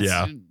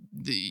 That's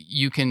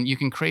you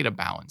can create a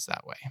balance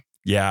that way.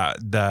 Yeah.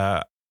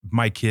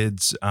 My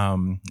kids,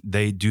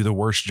 they do the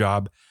worst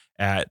job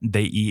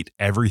they eat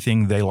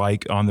everything they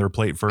like on their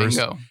plate first.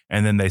 Bingo.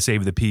 And then they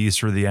save the peas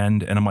for the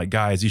end. And I'm like,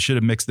 guys, you should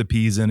have mixed the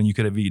peas in and you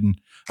could have eaten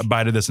a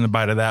bite of this and a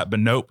bite of that, but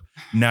nope.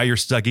 Now you're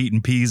stuck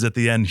eating peas at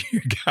the end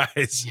here,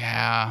 guys.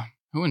 Yeah.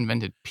 Who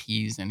invented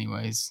peas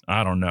anyways?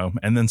 I don't know.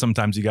 And then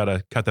sometimes you got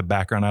to cut the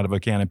background out of a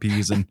can of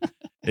peas and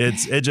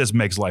it just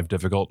makes life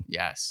difficult.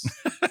 Yes.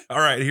 All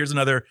right. Here's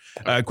another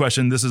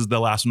question. This is the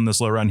last one in the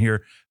slow run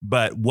here.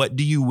 But what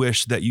do you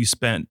wish that you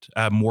spent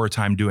more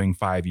time doing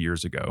 5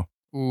 years ago?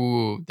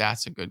 Ooh,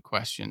 that's a good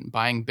question.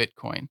 Buying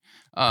Bitcoin.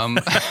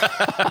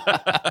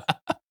 I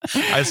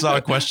saw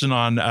a question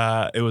on,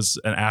 it was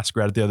an Ask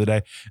Reddit the other day,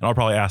 and I'll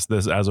probably ask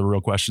this as a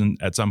real question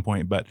at some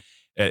point, but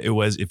it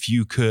was, if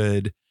you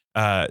could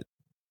send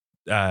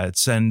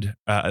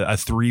a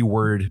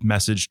 3-word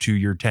message to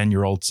your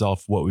 10-year-old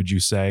self, what would you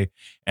say?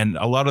 And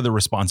a lot of the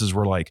responses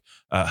were like,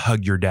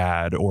 hug your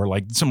dad, or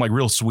like some like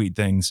real sweet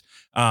things.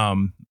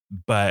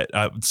 But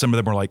some of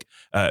them were like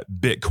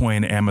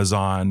Bitcoin,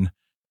 Amazon,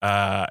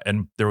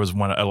 and there was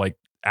one like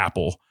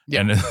Apple.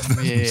 Yeah. And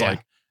it's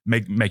like,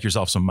 make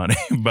yourself some money.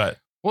 But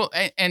well,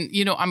 and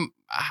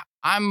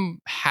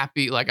I'm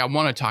happy. Like, I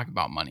want to talk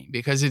about money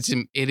because it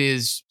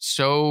is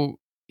so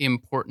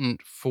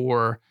important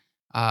for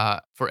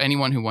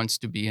anyone who wants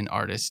to be an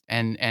artist,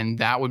 and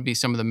that would be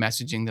some of the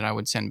messaging that I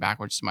would send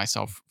backwards to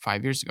myself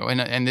 5 years ago.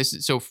 And this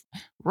is so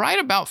right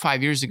about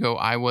 5 years ago,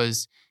 I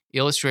was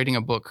illustrating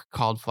a book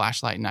called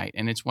Flashlight Night,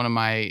 and it's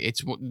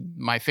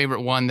my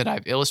favorite one that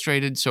I've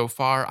illustrated so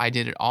far. I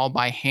did it all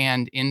by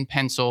hand in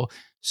pencil,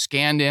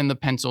 scanned in the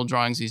pencil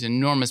drawings, these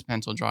enormous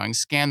pencil drawings,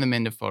 scanned them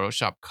into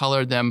Photoshop,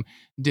 colored them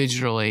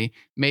digitally,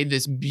 made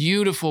this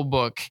beautiful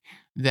book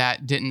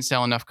that didn't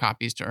sell enough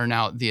copies to earn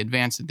out the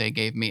advance that they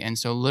gave me. And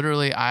so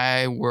literally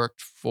I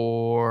worked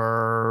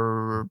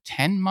for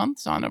 10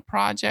 months on a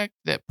project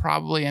that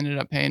probably ended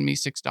up paying me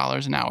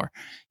 $6 an hour,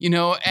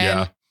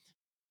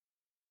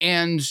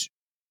 and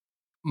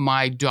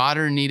my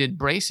daughter needed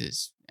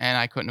braces and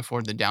I couldn't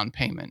afford the down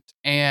payment.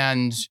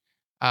 And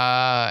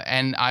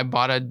I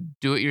bought a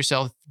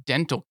do-it-yourself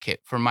dental kit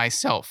for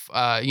myself,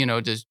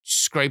 to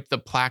scrape the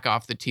plaque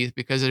off the teeth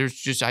because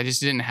I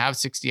just didn't have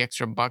 60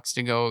 extra bucks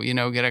to go,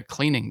 get a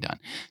cleaning done.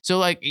 So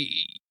like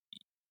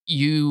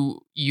you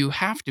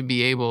have to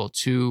be able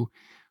to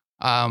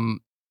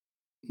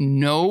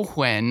know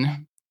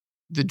when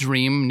the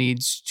dream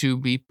needs to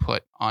be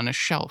put on a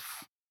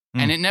shelf.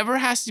 And it never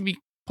has to be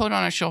put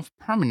on a shelf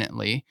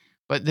permanently.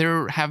 But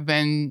there have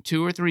been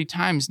 2 or 3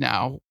 times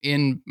now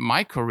in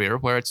my career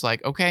where it's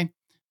like, okay,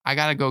 I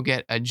got to go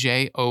get a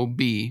job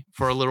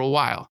for a little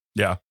while.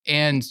 Yeah.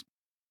 And,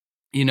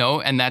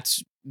 and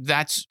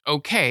that's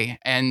okay.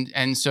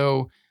 And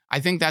so I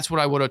think that's what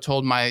I would have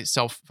told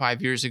myself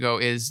 5 years ago,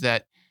 is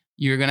that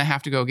you're going to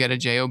have to go get a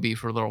job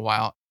for a little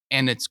while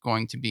and it's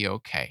going to be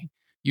okay.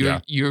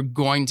 You're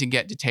going to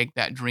get to take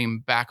that dream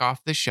back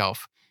off the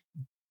shelf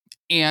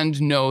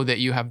and know that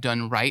you have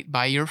done right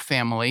by your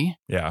family.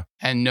 Yeah.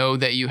 And know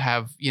that you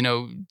have,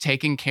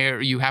 taken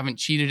care, you haven't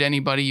cheated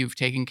anybody, you've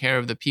taken care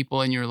of the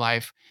people in your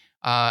life,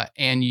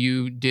 and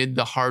you did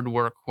the hard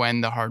work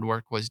when the hard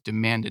work was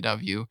demanded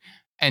of you.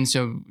 And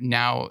so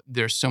now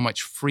there's so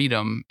much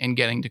freedom in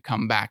getting to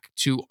come back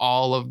to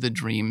all of the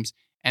dreams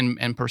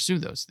and pursue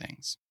those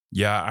things.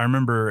 Yeah. I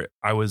remember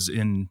I was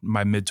in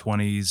my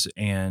mid-20s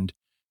and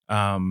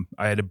I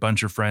had a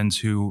bunch of friends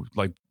who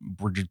like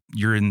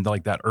you're in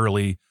like that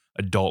early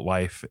adult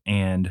life,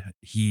 and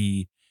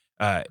he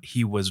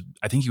was,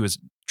 I think he was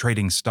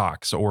trading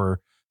stocks or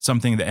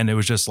something and it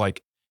was just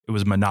like, it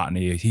was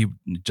monotony. He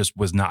just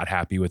was not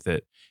happy with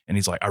it. And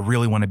he's like, I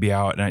really want to be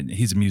out. And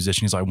he's a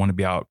musician. He's like, I want to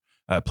be out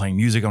playing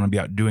music. I want to be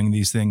out doing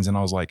these things. And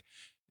I was like,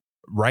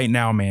 right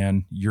now,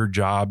 man, your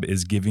job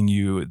is giving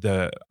you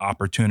the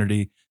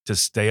opportunity to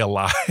stay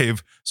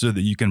alive so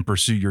that you can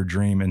pursue your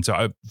dream. And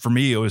so for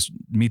me, it was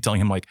me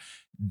telling him like,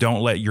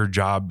 don't let your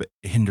job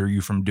hinder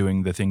you from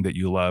doing the thing that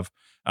you love.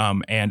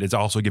 And it's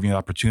also giving you the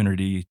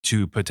opportunity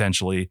to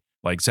potentially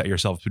like set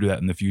yourself to do that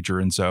in the future.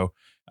 And so,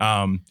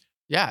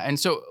 yeah. And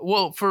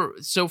so,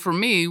 for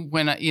me,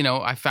 when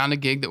I found a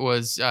gig that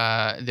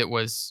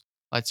was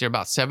let's say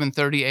about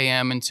 7:30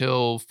 a.m.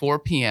 until 4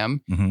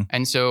 p.m. mhm,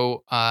 And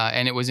so,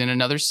 and it was in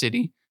another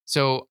city.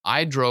 So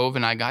I drove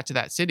and I got to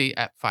that city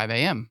at 5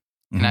 a.m.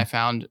 And I mhm,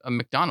 found a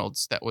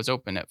McDonald's that was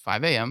open at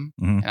 5 a.m.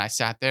 mhm, And I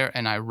sat there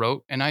and I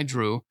wrote and I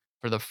drew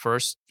for the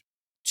first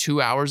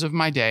 2 hours of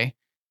my day.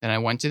 Then I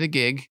went to the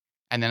gig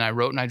and then I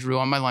wrote and I drew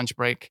on my lunch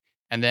break.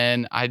 And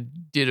then I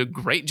did a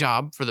great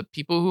job for the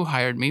people who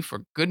hired me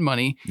for good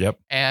money. yep,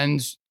 And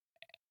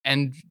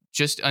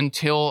just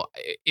until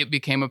it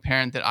became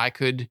apparent that I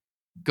could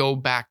go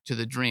back to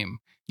the dream,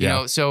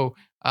 yeah, So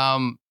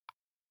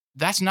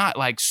that's not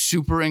like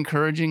super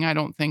encouraging, I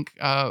don't think,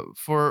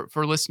 for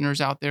listeners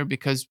out there,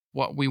 because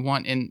what we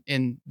want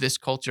in this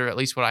culture, at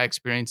least what I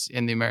experience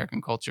in the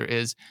American culture,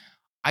 is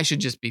I should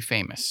just be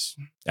famous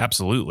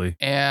absolutely.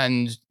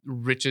 and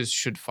riches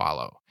should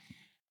follow.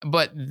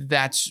 But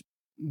that's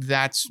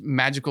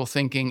magical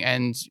thinking,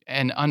 and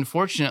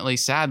unfortunately,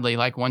 sadly,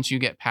 like once you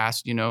get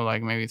past,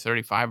 like maybe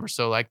 35 or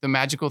so, like the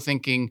magical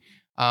thinking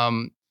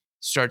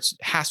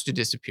has to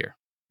disappear,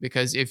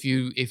 because if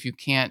you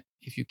can't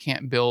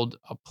build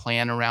a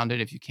plan around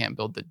it, if you can't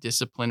build the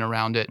discipline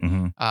around it,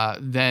 Mhm,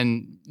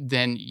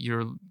 then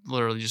you're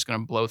literally just going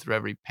to blow through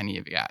every penny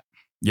you've got.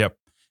 yep.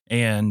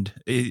 And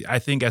I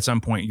think at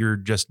some point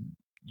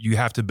you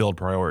have to build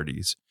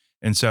priorities.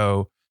 And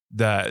so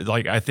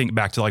I think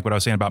back to like what I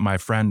was saying about my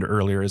friend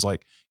earlier is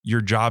like,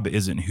 your job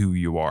isn't who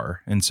you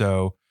are. And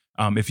so,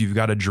 if you've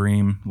got a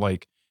dream,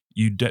 like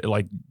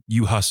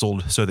you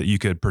hustled so that you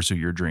could pursue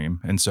your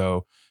dream. And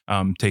so,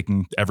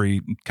 taking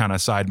every kind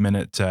of side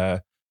minute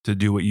to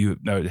do what you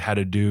had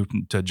to do,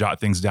 to jot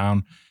things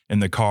down in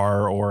the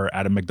car or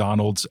at a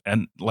McDonald's.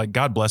 And like,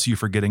 God bless you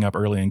for getting up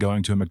early and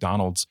going to a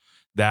McDonald's.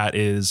 That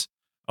is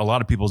a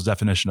lot of people's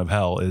definition of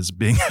hell, is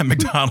being at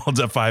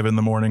McDonald's at 5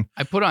 a.m.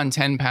 I put on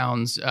 10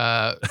 pounds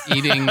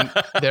eating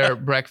their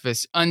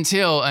breakfast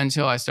until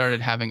I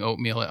started having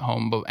oatmeal at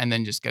home, and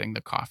then just getting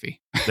the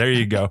coffee. There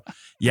you go.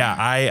 Yeah,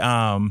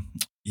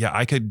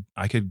 I could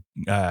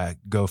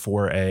go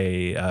for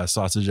a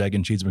sausage, egg,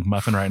 and cheese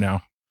McMuffin right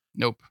now.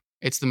 Nope.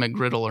 It's the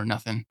McGriddle or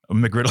nothing. A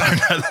McGriddle or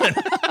nothing.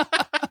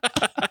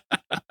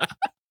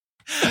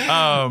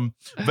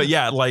 But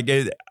yeah, like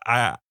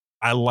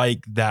I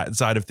like that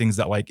side of things,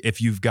 that like,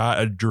 if you've got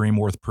a dream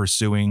worth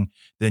pursuing,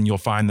 then you'll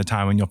find the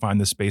time and you'll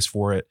find the space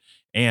for it.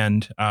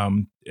 And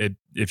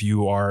if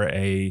you are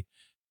a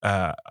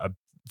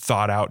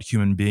thought out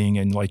human being,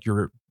 and like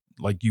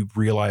you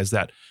realize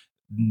that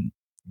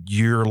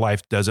your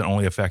life doesn't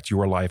only affect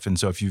your life. And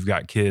so if you've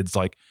got kids,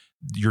 like,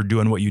 you're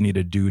doing what you need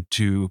to do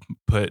to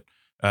put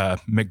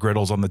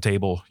McGriddles on the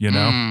table,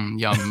 Yum.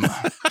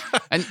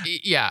 And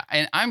yeah,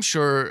 and I'm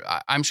sure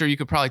you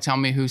could probably tell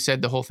me who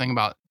said the whole thing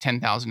about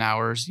 10,000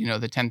 hours,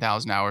 the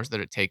 10,000 hours that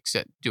it takes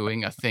at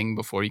doing a thing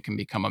before you can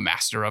become a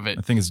master of it.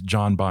 I think it's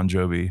John Bon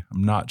Jovi.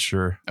 I'm not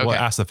sure. Okay. Well,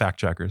 ask the fact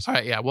checkers. All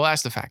right. Yeah. We'll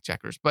ask the fact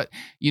checkers. But,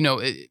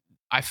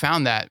 I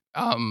found that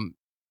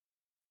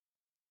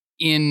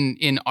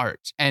in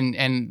art.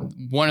 And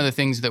one of the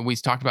things that we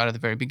talked about at the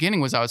very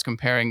beginning was I was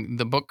comparing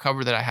the book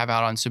cover that I have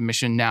out on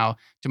submission now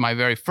to my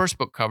very first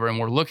book cover. And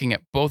we're looking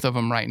at both of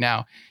them right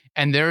now.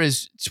 And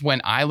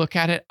when I look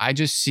at it, I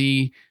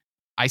see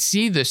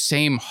the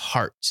same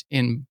heart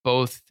in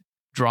both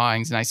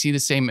drawings, and I see the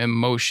same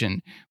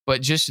emotion,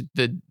 but just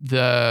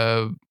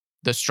the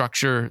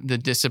structure, the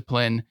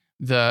discipline,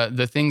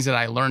 the things that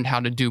I learned how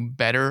to do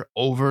better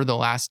over the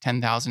last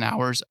 10,000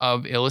 hours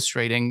of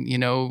illustrating,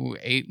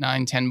 8,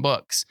 9, 10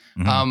 books.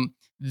 Mhm.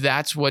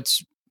 That's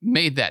what's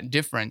made that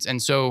difference.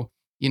 And so,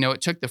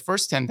 it took the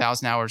first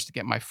 10,000 hours to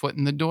get my foot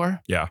in the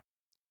door. Yeah.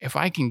 If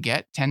I can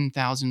get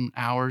 10,000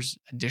 hours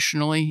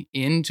additionally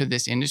into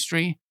this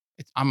industry,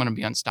 I'm going to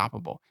be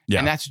unstoppable. Yeah.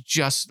 And that's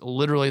just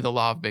literally the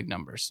law of big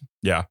numbers.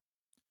 Yeah.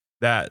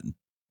 That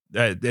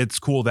it's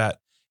cool that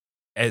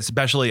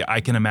especially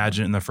I can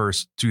imagine in the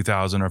first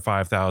 2,000 or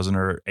 5,000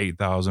 or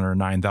 8,000 or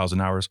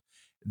 9,000 hours,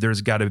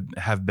 there's got to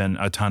have been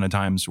a ton of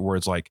times where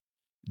it's like,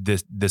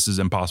 this is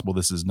impossible.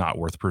 This is not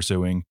worth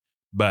pursuing.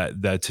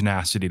 But the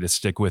tenacity to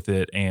stick with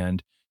it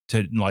and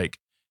to like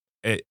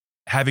it,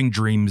 having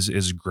dreams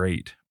is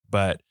great,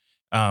 but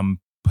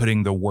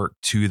putting the work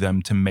to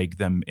them to make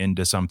them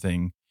into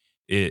something,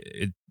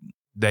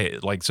 they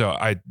like, so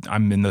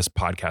I'm in this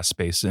podcast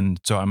space. And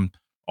so I'm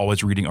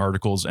always reading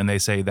articles, and they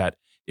say that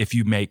if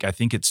you make, I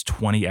think it's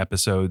 20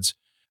 episodes,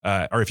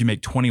 or if you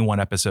make 21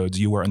 episodes,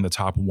 you are in the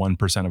top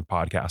 1% of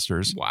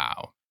podcasters.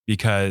 Wow.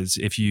 Because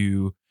if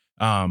you,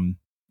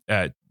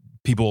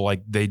 people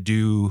like they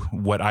do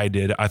what I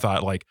did, I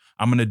thought like,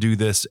 I'm going to do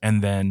this.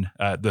 And then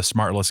the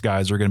smartless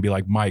guys are going to be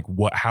like, Mike,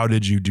 how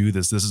did you do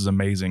this? This is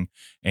amazing.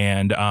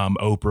 And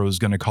Oprah was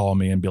going to call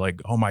me and be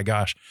like, oh my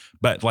gosh.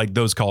 But like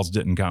those calls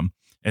didn't come.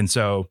 And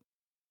so,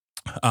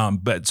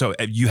 but so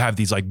you have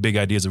these like big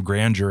ideas of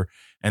grandeur,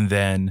 and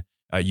then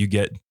you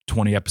get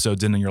 20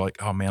 episodes in and you're like,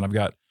 oh man,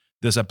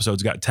 this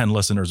episode's got 10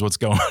 listeners. What's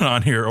going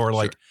on here? Or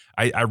like,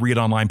 sure. I read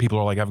online, people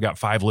are like, I've got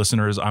 5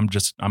 listeners. I'm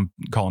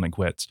calling it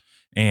quits.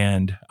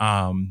 And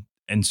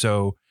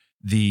so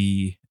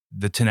the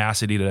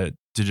tenacity to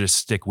just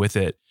stick with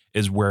it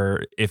is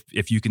where,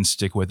 if you can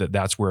stick with it,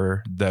 that's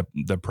where the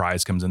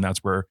prize comes in. That's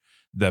where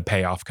the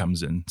payoff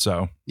comes in.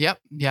 So, yep.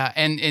 Yeah.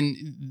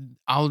 And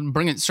I'll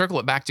circle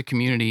it back to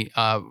community,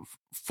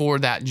 for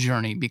that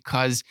journey,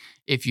 because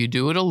if you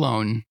do it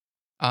alone,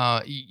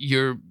 all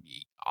you're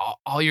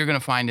going to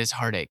find is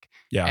heartache.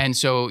 Yeah. And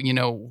so,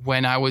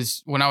 when I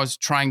was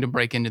trying to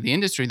break into the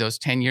industry, those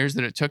 10 years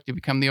that it took to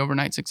become the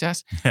overnight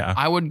success, yeah.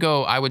 I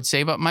would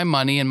save up my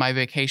money and my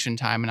vacation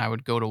time, and I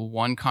would go to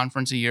 1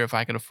 conference a year if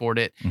I could afford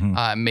it.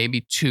 Mm-hmm.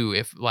 Maybe 2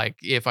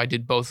 if I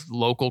did both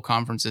local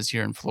conferences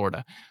here in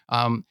Florida.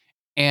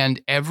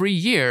 And every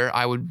year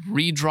I would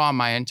redraw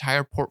my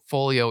entire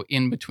portfolio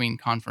in between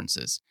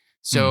conferences.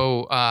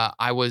 So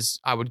I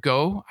would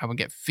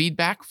get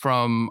feedback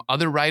from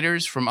other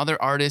writers, from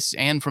other artists,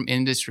 and from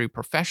industry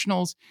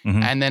professionals.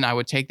 Mm-hmm. And then I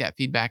would take that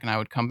feedback and I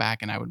would come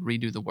back and I would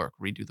redo the work.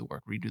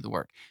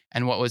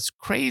 And what was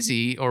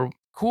crazy or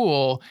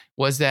cool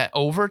was that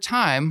over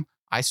time,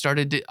 I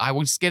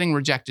was getting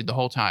rejected the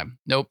whole time.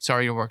 Nope,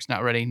 sorry, your work's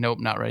not ready. Nope,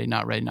 not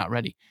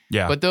ready.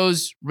 Yeah. But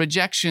those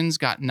rejections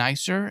got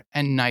nicer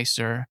and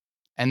nicer.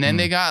 And then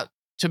they got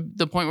to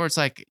the point where it's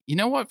like, you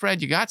know what,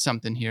 Fred, you got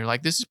something here.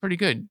 Like, this is pretty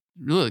good.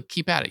 Really,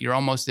 keep at it. You're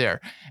almost there.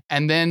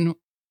 And then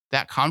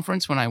that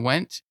conference when I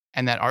went,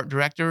 and that art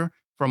director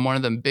from one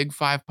of the big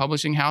 5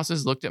 publishing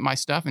houses looked at my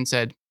stuff and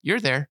said, you're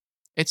there.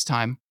 It's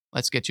time.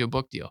 Let's get you a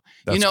book deal.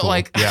 That's cool.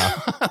 Like, yeah.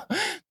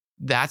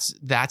 that's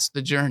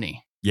the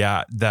journey.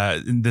 Yeah.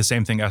 The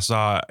same thing I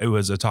saw, it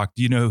was a talk.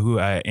 Do you know who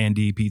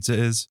Andy Pizza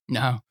is?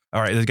 No.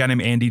 All right. There's a guy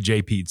named Andy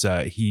J.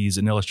 Pizza. He's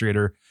an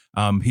illustrator.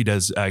 He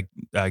does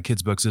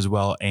kids books as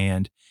well.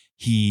 And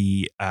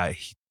he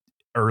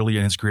early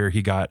in his career,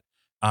 he got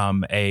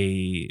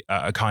a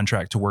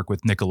contract to work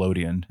with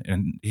Nickelodeon.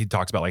 And he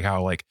talks about like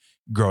how like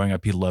growing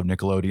up, he loved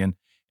Nickelodeon.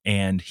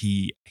 And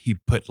he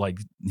put, like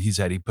he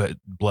said, he put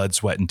blood,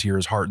 sweat, and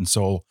tears, heart and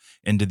soul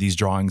into these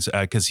drawings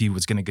because he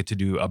was going to get to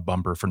do a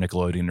bumper for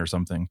Nickelodeon or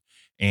something.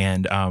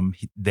 And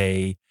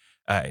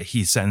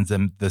he sends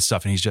them the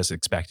stuff, and he's just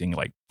expecting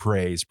like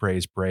praise.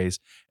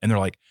 And they're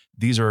like,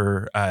 these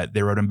are,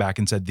 they wrote him back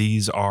and said,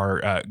 these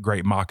are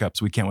great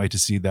mock-ups. We can't wait to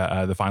see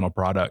the final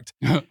product.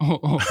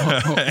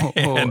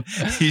 And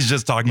he's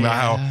just talking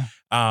about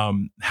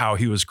how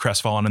he was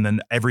crestfallen. And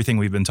then everything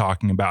we've been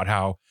talking about,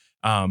 how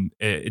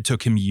it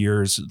took him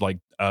years, like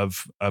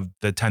of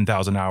the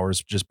 10,000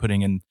 hours, just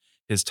putting in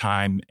his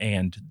time,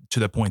 and to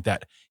the point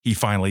that he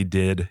finally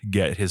did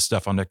get his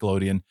stuff on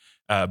Nickelodeon,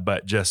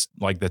 but just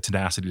like the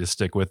tenacity to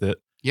stick with it.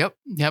 Yep.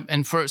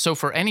 And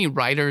for any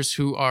writers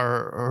who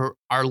are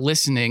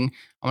listening,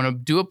 I'm going to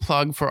do a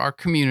plug for our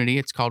community.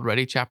 It's called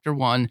Ready Chapter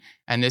 1.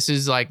 And this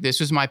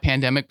was my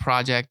pandemic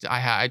project.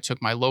 I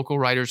took my local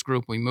writers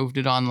group. We moved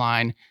it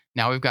online.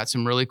 Now we've got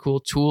some really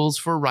cool tools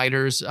for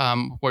writers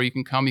where you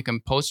can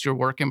post your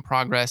work in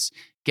progress,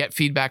 get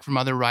feedback from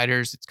other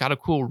writers. It's got a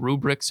cool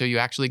rubric, so you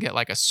actually get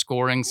like a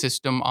scoring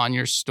system on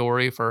your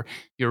story for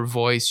your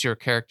voice, your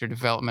character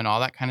development,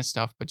 all that kind of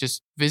stuff. But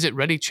just visit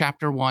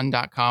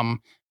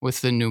readychapter1.com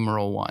with the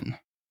numeral 1.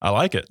 I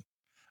like it.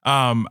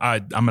 I'm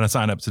going to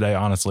sign up today,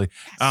 honestly.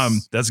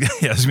 Yes. That's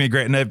going to be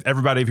great. And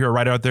everybody, if you're a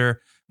writer out there,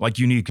 like,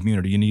 you need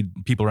community, you need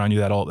people around you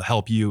that'll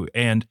help you,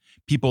 and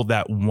people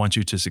that want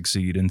you to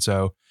succeed. And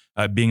so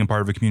being a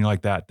part of a community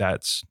like that,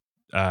 that's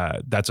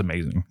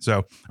amazing. So,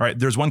 all right,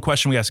 there's one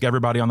question we ask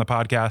everybody on the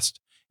podcast,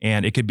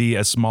 and it could be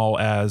as small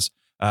as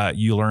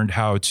you learned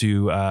how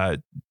to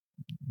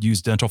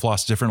use dental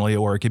floss differently,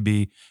 or it could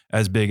be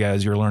as big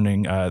as you're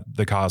learning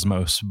the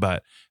cosmos.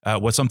 But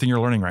what's something you're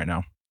learning right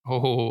now?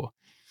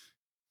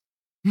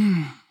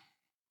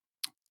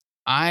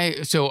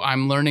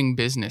 I'm learning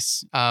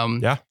business.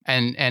 And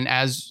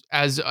as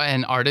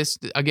an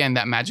artist, again,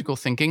 that magical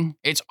thinking,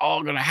 it's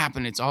all going to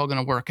happen. It's all going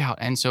to work out.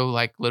 And so,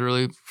 like,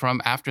 literally from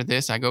after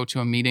this, I go to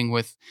a meeting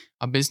with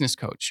a business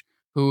coach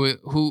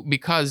who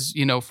because,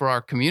 for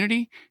our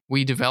community,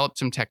 we developed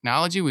some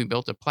technology, we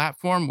built a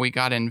platform, we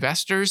got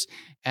investors,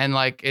 and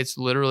like it's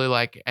literally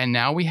like, and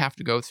now we have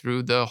to go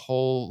through the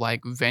whole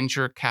like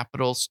venture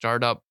capital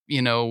startup,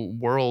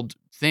 world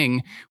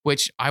thing,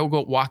 which I will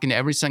go walk into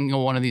every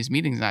single one of these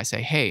meetings and I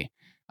say, hey,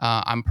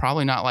 I'm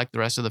probably not like the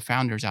rest of the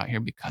founders out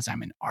here because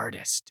I'm an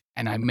artist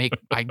and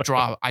I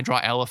draw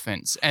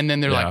elephants. And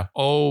then they're like,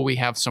 oh, we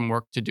have some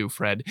work to do,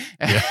 Fred.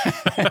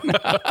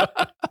 Yeah.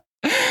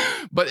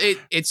 But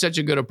it's such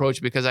a good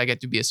approach because I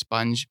get to be a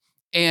sponge.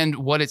 And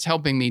what it's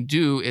helping me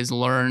do is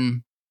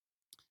learn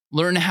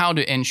how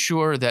to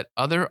ensure that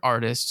other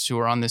artists who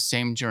are on the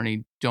same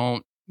journey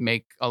don't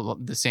make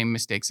the same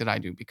mistakes that I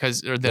do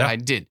I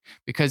did.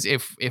 Because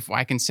if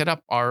I can set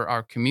up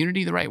our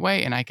community the right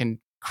way and I can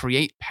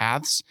create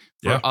paths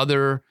for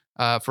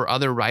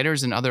other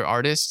writers and other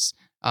artists,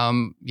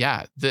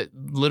 that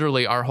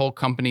literally our whole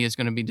company is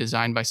going to be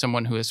designed by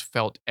someone who has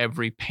felt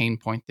every pain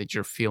point that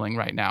you're feeling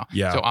right now.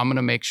 Yeah. So I'm going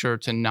to make sure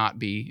to not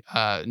be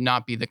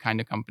the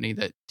kind of company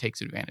that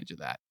takes advantage of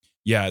that.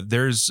 Yeah.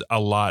 There's a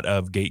lot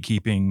of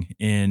gatekeeping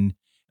in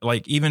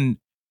like, even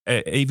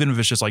if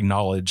it's just like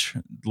knowledge,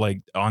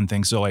 like on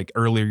things. So like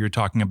earlier you're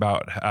talking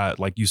about,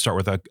 like you start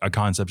with a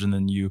concept and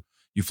then you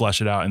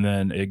flesh it out and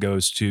then it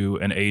goes to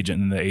an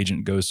agent and the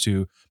agent goes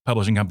to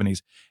publishing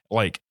companies.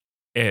 Like,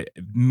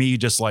 me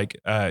just like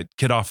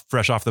kid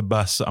fresh off the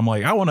bus. I'm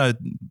like, I want to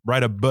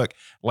write a book.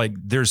 Like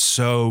there's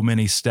so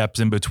many steps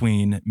in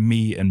between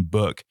me and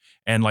book.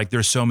 And like,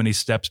 there's so many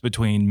steps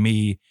between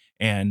me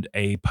and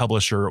a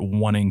publisher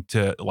wanting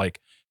to like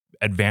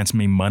advance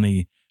me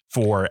money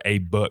for a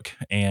book.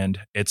 And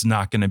it's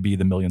not going to be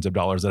the millions of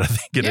dollars that I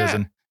think it is.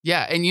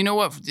 Yeah. And you know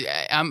what?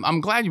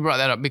 I'm glad you brought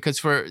that up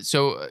because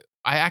I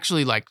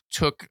actually like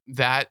took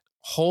that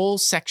whole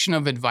section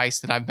of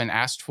advice that I've been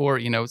asked for,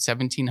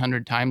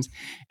 1,700 times.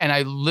 And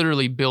I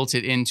literally built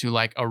it into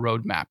like a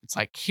roadmap. It's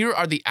like, here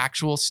are the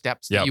actual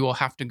steps that you will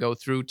have to go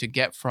through to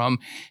get from,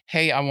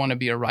 hey, I want to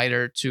be a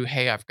writer to,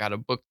 hey, I've got a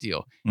book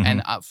deal. Mm-hmm.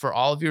 And for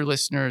all of your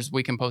listeners,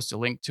 we can post a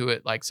link to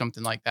it, like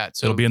something like that.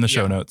 So it'll be in the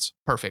show notes.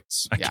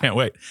 Perfect. I can't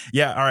wait.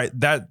 Yeah. All right.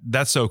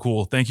 That's so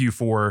cool. Thank you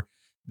for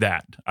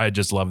that. I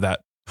just love that.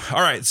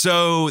 All right.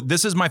 So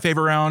this is my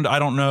favorite round. I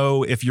don't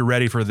know if you're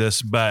ready for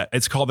this, but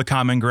it's called the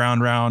Common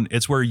Ground round.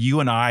 It's where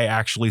you and I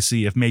actually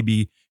see if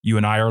maybe you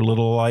and I are a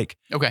little alike.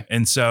 Okay.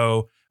 And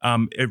so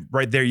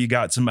right there, you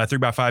got some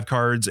 3x5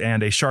 cards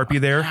and a Sharpie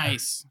there.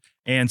 Nice.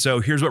 And so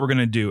here's what we're going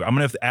to do. I'm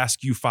going to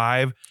ask you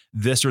 5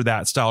 this or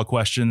that style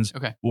questions.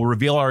 Okay. We'll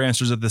reveal our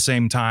answers at the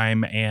same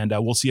time. And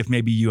we'll see if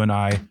maybe you and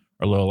I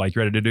are a little alike. You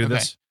ready to do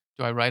this?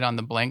 Do I write on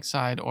the blank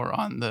side or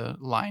on the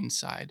line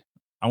side?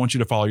 I want you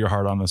to follow your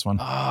heart on this one.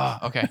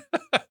 Okay.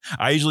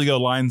 I usually go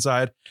line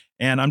side,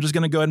 and I'm just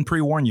going to go ahead and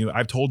pre-warn you.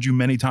 I've told you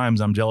many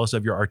times I'm jealous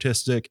of your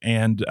artistic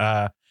and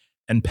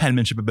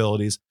penmanship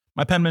abilities.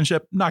 My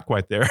penmanship, not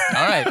quite there.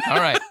 All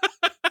right.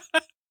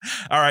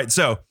 All right.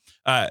 So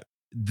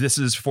this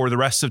is for the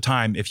rest of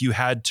time. If you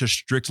had to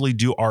strictly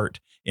do art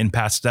in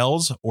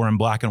pastels or in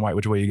black and white,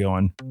 which way are you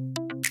going?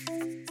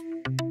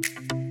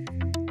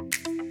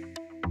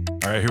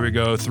 All right, here we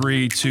go.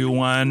 3, 2,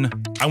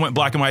 1. I went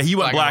black and white. He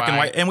went black and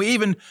white. And we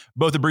even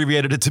both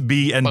abbreviated it to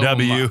B and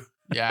W.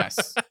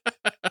 Yes.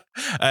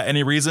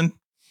 Any reason?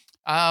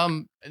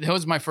 It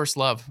was my first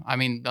love. I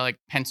mean, like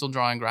pencil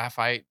drawing,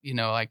 graphite,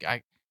 like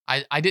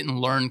I didn't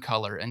learn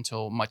color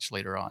until much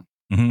later on.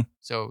 Mm-hmm.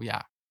 So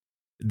yeah.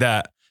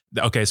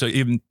 Okay. So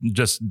even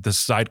just the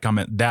side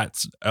comment,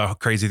 that's a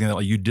crazy thing that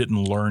like you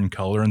didn't learn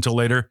color until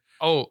later.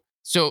 Oh,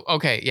 so,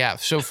 okay. Yeah.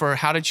 So for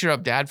How to Cheer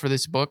Up Dad for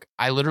this book,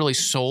 I literally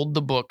sold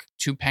the book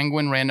to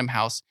Penguin Random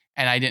House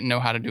and I didn't know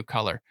how to do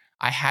color.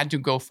 I had to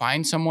go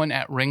find someone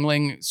at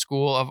Ringling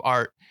School of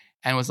Art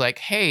and was like,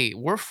 hey,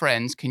 we're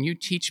friends. Can you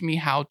teach me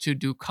how to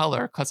do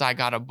color? Because I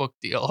got a book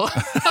deal.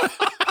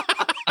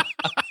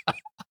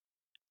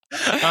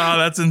 Oh,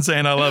 that's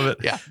insane. I love it.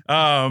 Yeah.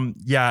 I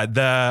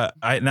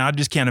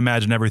just can't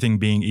imagine everything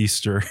being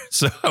Easter.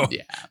 So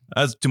yeah,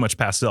 that's too much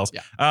pastels.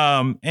 Yeah.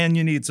 And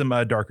you need some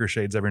darker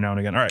shades every now and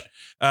again. All right.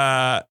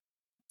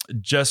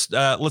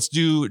 Let's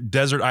do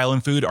desert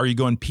island food. Are you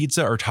going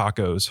pizza or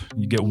tacos?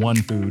 You get one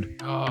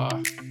food.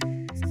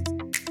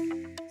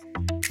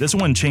 This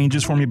one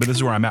changes for me, but this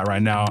is where I'm at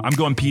right now. I'm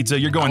going pizza.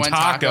 You're going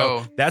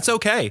taco. That's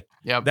okay.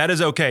 Yep. That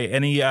is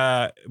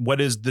okay.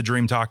 What is the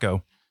dream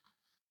taco?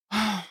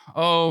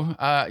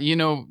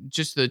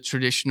 Just the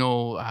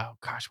traditional,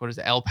 what is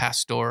it? El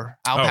Pastor.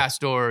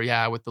 Pastor,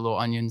 yeah, with the little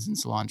onions and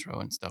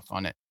cilantro and stuff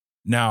on it.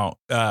 Now,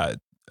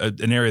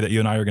 an area that you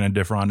and I are going to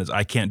differ on is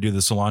I can't do the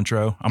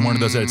cilantro. I'm one of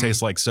those that it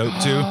tastes like soap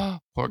too.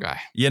 Poor guy.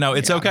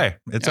 It's okay.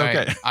 It's All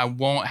okay. Right. I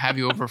won't have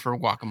you over for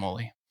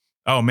guacamole.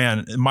 Oh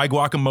man, my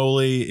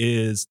guacamole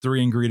is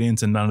 3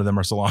 ingredients and none of them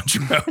are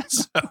cilantro.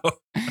 So.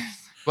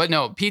 But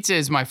no, pizza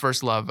is my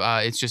first love.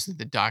 It's just that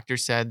the doctor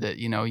said that,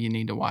 you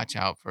need to watch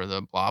out for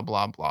the blah,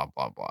 blah, blah,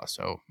 blah, blah.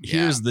 So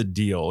here's the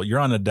deal. You're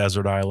on a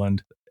desert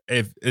island.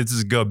 If it's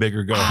a go big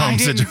or go home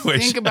situation.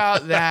 Think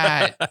about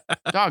that.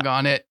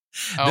 Doggone it.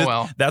 Oh,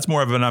 well. That's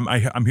more of an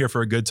I'm here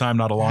for a good time,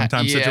 not a long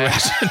time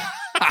situation.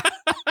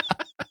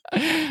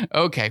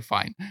 Okay,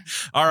 fine.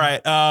 All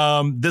right.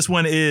 This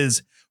one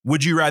is,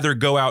 would you rather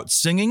go out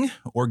singing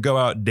or go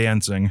out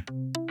dancing?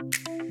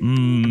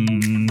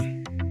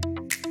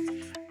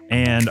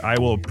 And I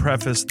will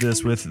preface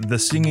this with the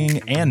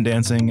singing and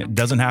dancing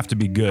doesn't have to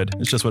be good.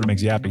 It's just what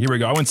makes you happy. Here we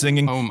go. I went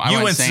singing.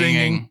 I went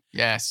singing.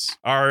 Yes.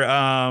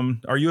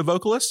 Are you a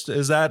vocalist?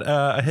 Is that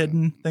a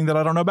hidden thing that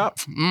I don't know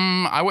about?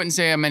 I wouldn't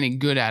say I'm any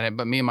good at it,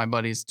 but me and my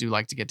buddies do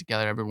like to get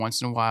together every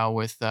once in a while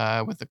with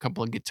a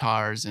couple of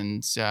guitars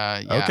and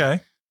Okay.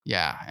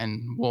 Yeah,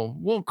 and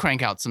we'll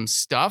crank out some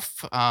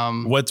stuff.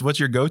 What's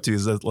your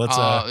go-tos?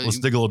 Let's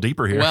dig a little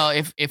deeper here. Well,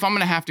 if I'm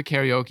gonna have to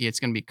karaoke, it's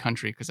gonna be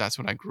country because that's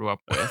what I grew up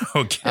with.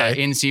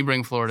 Okay. In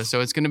Sebring, Florida.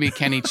 So it's gonna be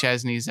Kenny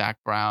Chesney, Zach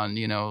Brown.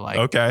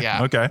 Okay.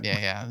 Yeah, okay.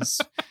 Yeah.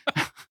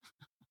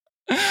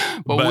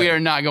 But we are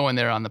not going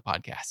there on the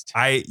podcast.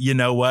 You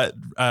know what?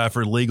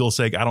 For legal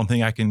sake, I don't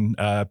think I can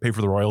pay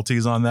for the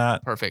royalties on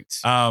that. Perfect.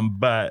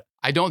 But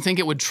I don't think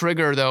it would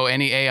trigger though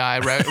any AI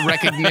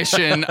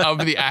recognition of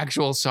the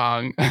actual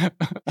song.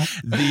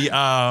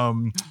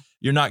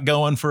 You're not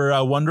going for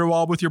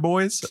Wonderwall with your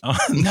boys on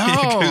the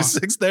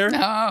acoustics there?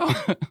 No.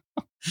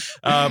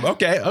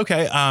 Okay.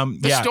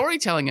 The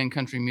storytelling in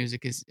country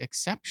music is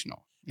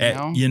exceptional.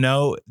 You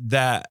know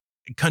that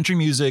country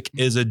music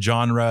is a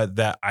genre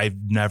that I've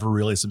never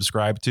really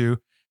subscribed to,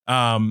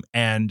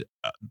 and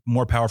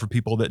more power for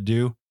people that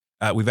do.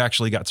 We've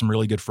actually got some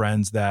really good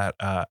friends that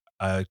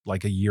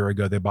like a year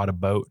ago, they bought a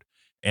boat.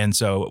 And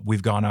so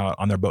we've gone out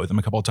on their boat with them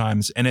a couple of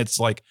times. And it's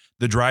like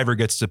the driver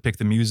gets to pick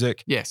the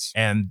music. Yes.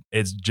 And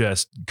it's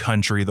just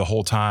country the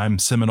whole time.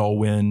 Seminole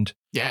Wind.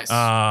 Yes.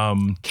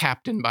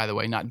 Captain, by the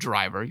way, not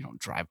driver. You don't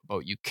drive a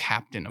boat. You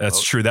captain a boat.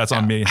 That's true. That's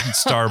on me.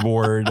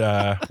 Starboard.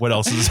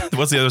 What's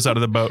the other side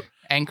of the boat?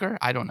 Anchor?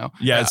 I don't know.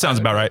 Yeah, it sounds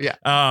about right.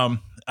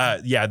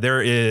 Yeah.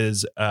 There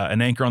is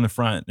an anchor on the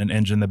front, an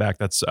engine in the back.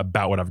 That's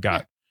about what I've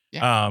got.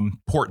 Yeah.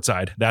 Port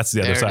side. That's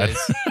the other side.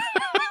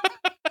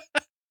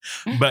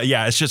 But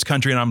yeah, it's just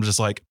country. And I'm just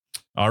like,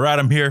 all right,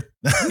 I'm here.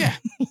 Yeah.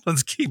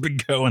 Let's keep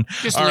it going.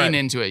 Just lean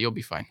into it. You'll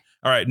be fine.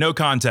 All right. No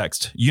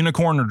context.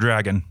 Unicorn or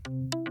dragon?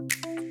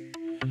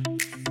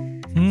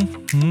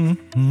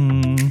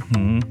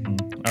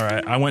 All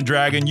right. I went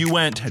dragon. You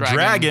went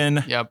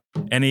dragon. Yep.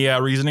 Any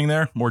reasoning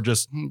there? Or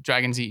just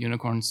dragons eat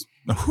unicorns.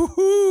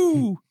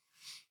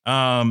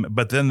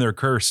 But then they're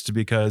cursed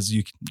because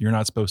you're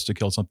not supposed to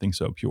kill something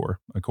so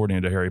pure,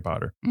 according to Harry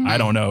Potter. Mm-hmm. I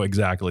don't know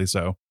exactly.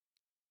 So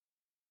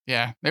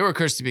yeah, they were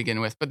cursed to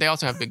begin with, but they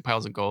also have big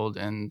piles of gold,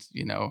 and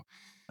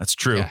that's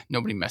true. Yeah,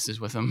 nobody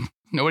messes with them.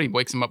 Nobody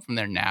wakes them up from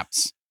their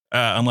naps,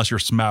 unless you're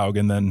Smaug,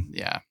 and then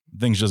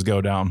things just go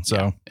down.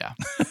 So yeah.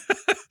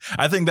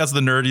 I think that's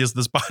the nerdiest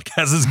this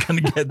podcast is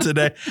going to get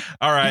today.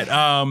 All right.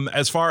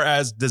 As far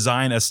as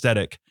design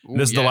aesthetic,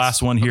 this is the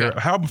last one here. Okay.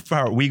 How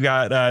far? We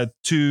got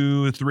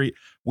 2, 3.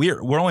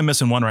 We're only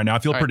missing one right now. I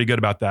feel pretty good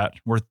about that.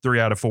 We're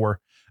 3 out of 4.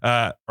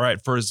 All right.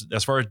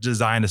 As far as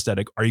design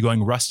aesthetic, are you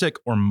going rustic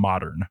or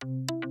modern?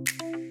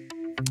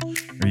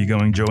 Are you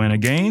going Joanna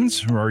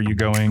Gaines or are you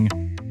going?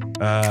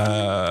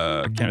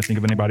 Can't think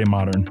of anybody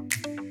modern.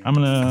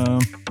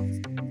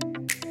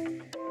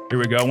 Here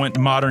we go. I went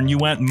modern. You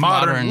went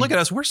modern. Look at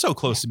us. We're so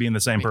close to being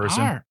the same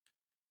person.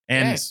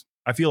 And yes.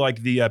 I feel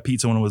like the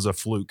pizza one was a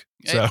fluke.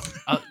 So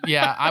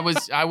yeah, I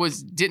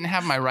didn't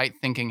have my right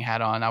thinking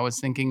hat on. I was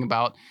thinking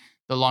about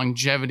the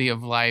longevity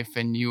of life,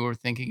 and you were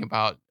thinking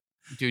about,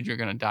 dude, you're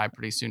gonna die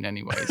pretty soon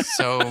anyways.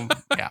 So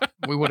yeah,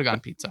 we would have gone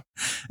pizza.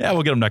 Yeah,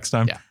 we'll get them next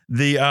time. Yeah.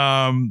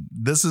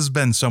 This has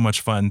been so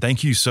much fun.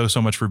 Thank you so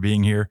much for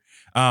being here.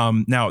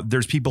 Now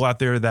there's people out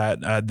there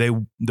that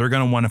they're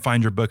gonna want to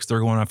find your books.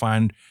 They're going to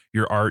find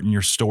your art and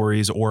your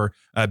stories, or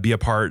be a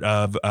part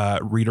of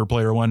Reader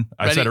Player One.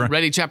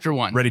 Ready Chapter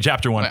One. Ready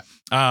Chapter One.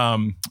 Yeah.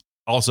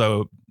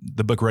 Also,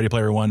 the book Ready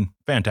Player One,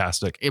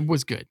 fantastic. It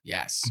was good.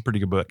 Yes. Pretty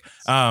good book.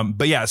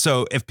 But yeah,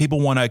 so if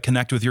people want to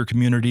connect with your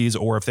communities,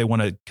 or if they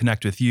want to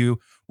connect with you,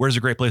 where's a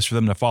great place for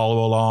them to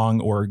follow along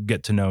or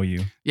get to know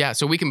you? Yeah,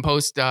 so we can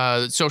post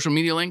social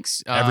media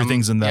links.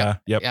 Everything's in the,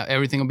 yep. Yeah,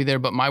 everything will be there.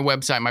 But my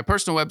website, my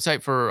personal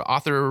website for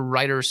author,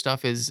 writer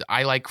stuff is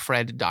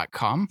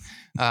ilikefred.com.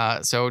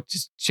 So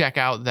just check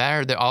out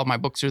there. All my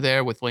books are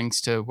there with links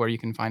to where you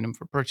can find them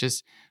for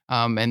purchase.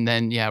 And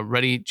then,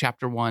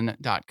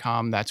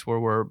 readychapter1.com. That's where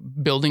we're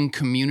building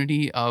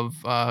community of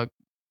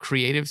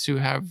creatives who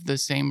have the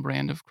same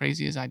brand of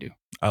crazy as I do.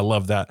 I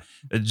love that.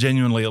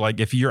 Genuinely, like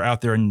if you're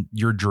out there and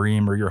your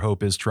dream or your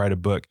hope is to write a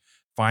book,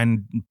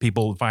 find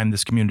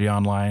this community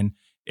online.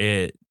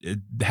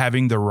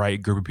 Having the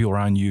right group of people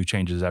around you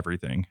changes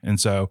everything. And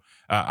so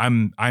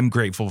I'm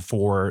grateful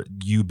for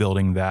you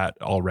building that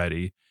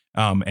already.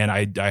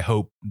 And I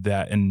hope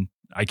that, and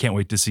I can't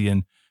wait to see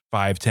in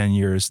 5-10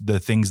 years,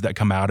 the things that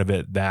come out of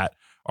it that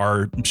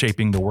are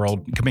shaping the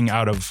world coming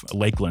out of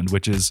Lakeland,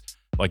 which is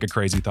like a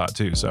crazy thought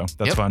too. So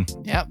that's fun.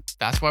 Yep.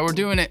 That's why we're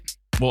doing it.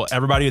 Well,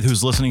 everybody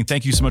who's listening,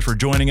 thank you so much for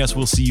joining us.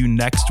 We'll see you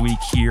next week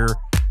here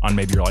on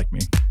Maybe You're Like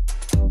Me.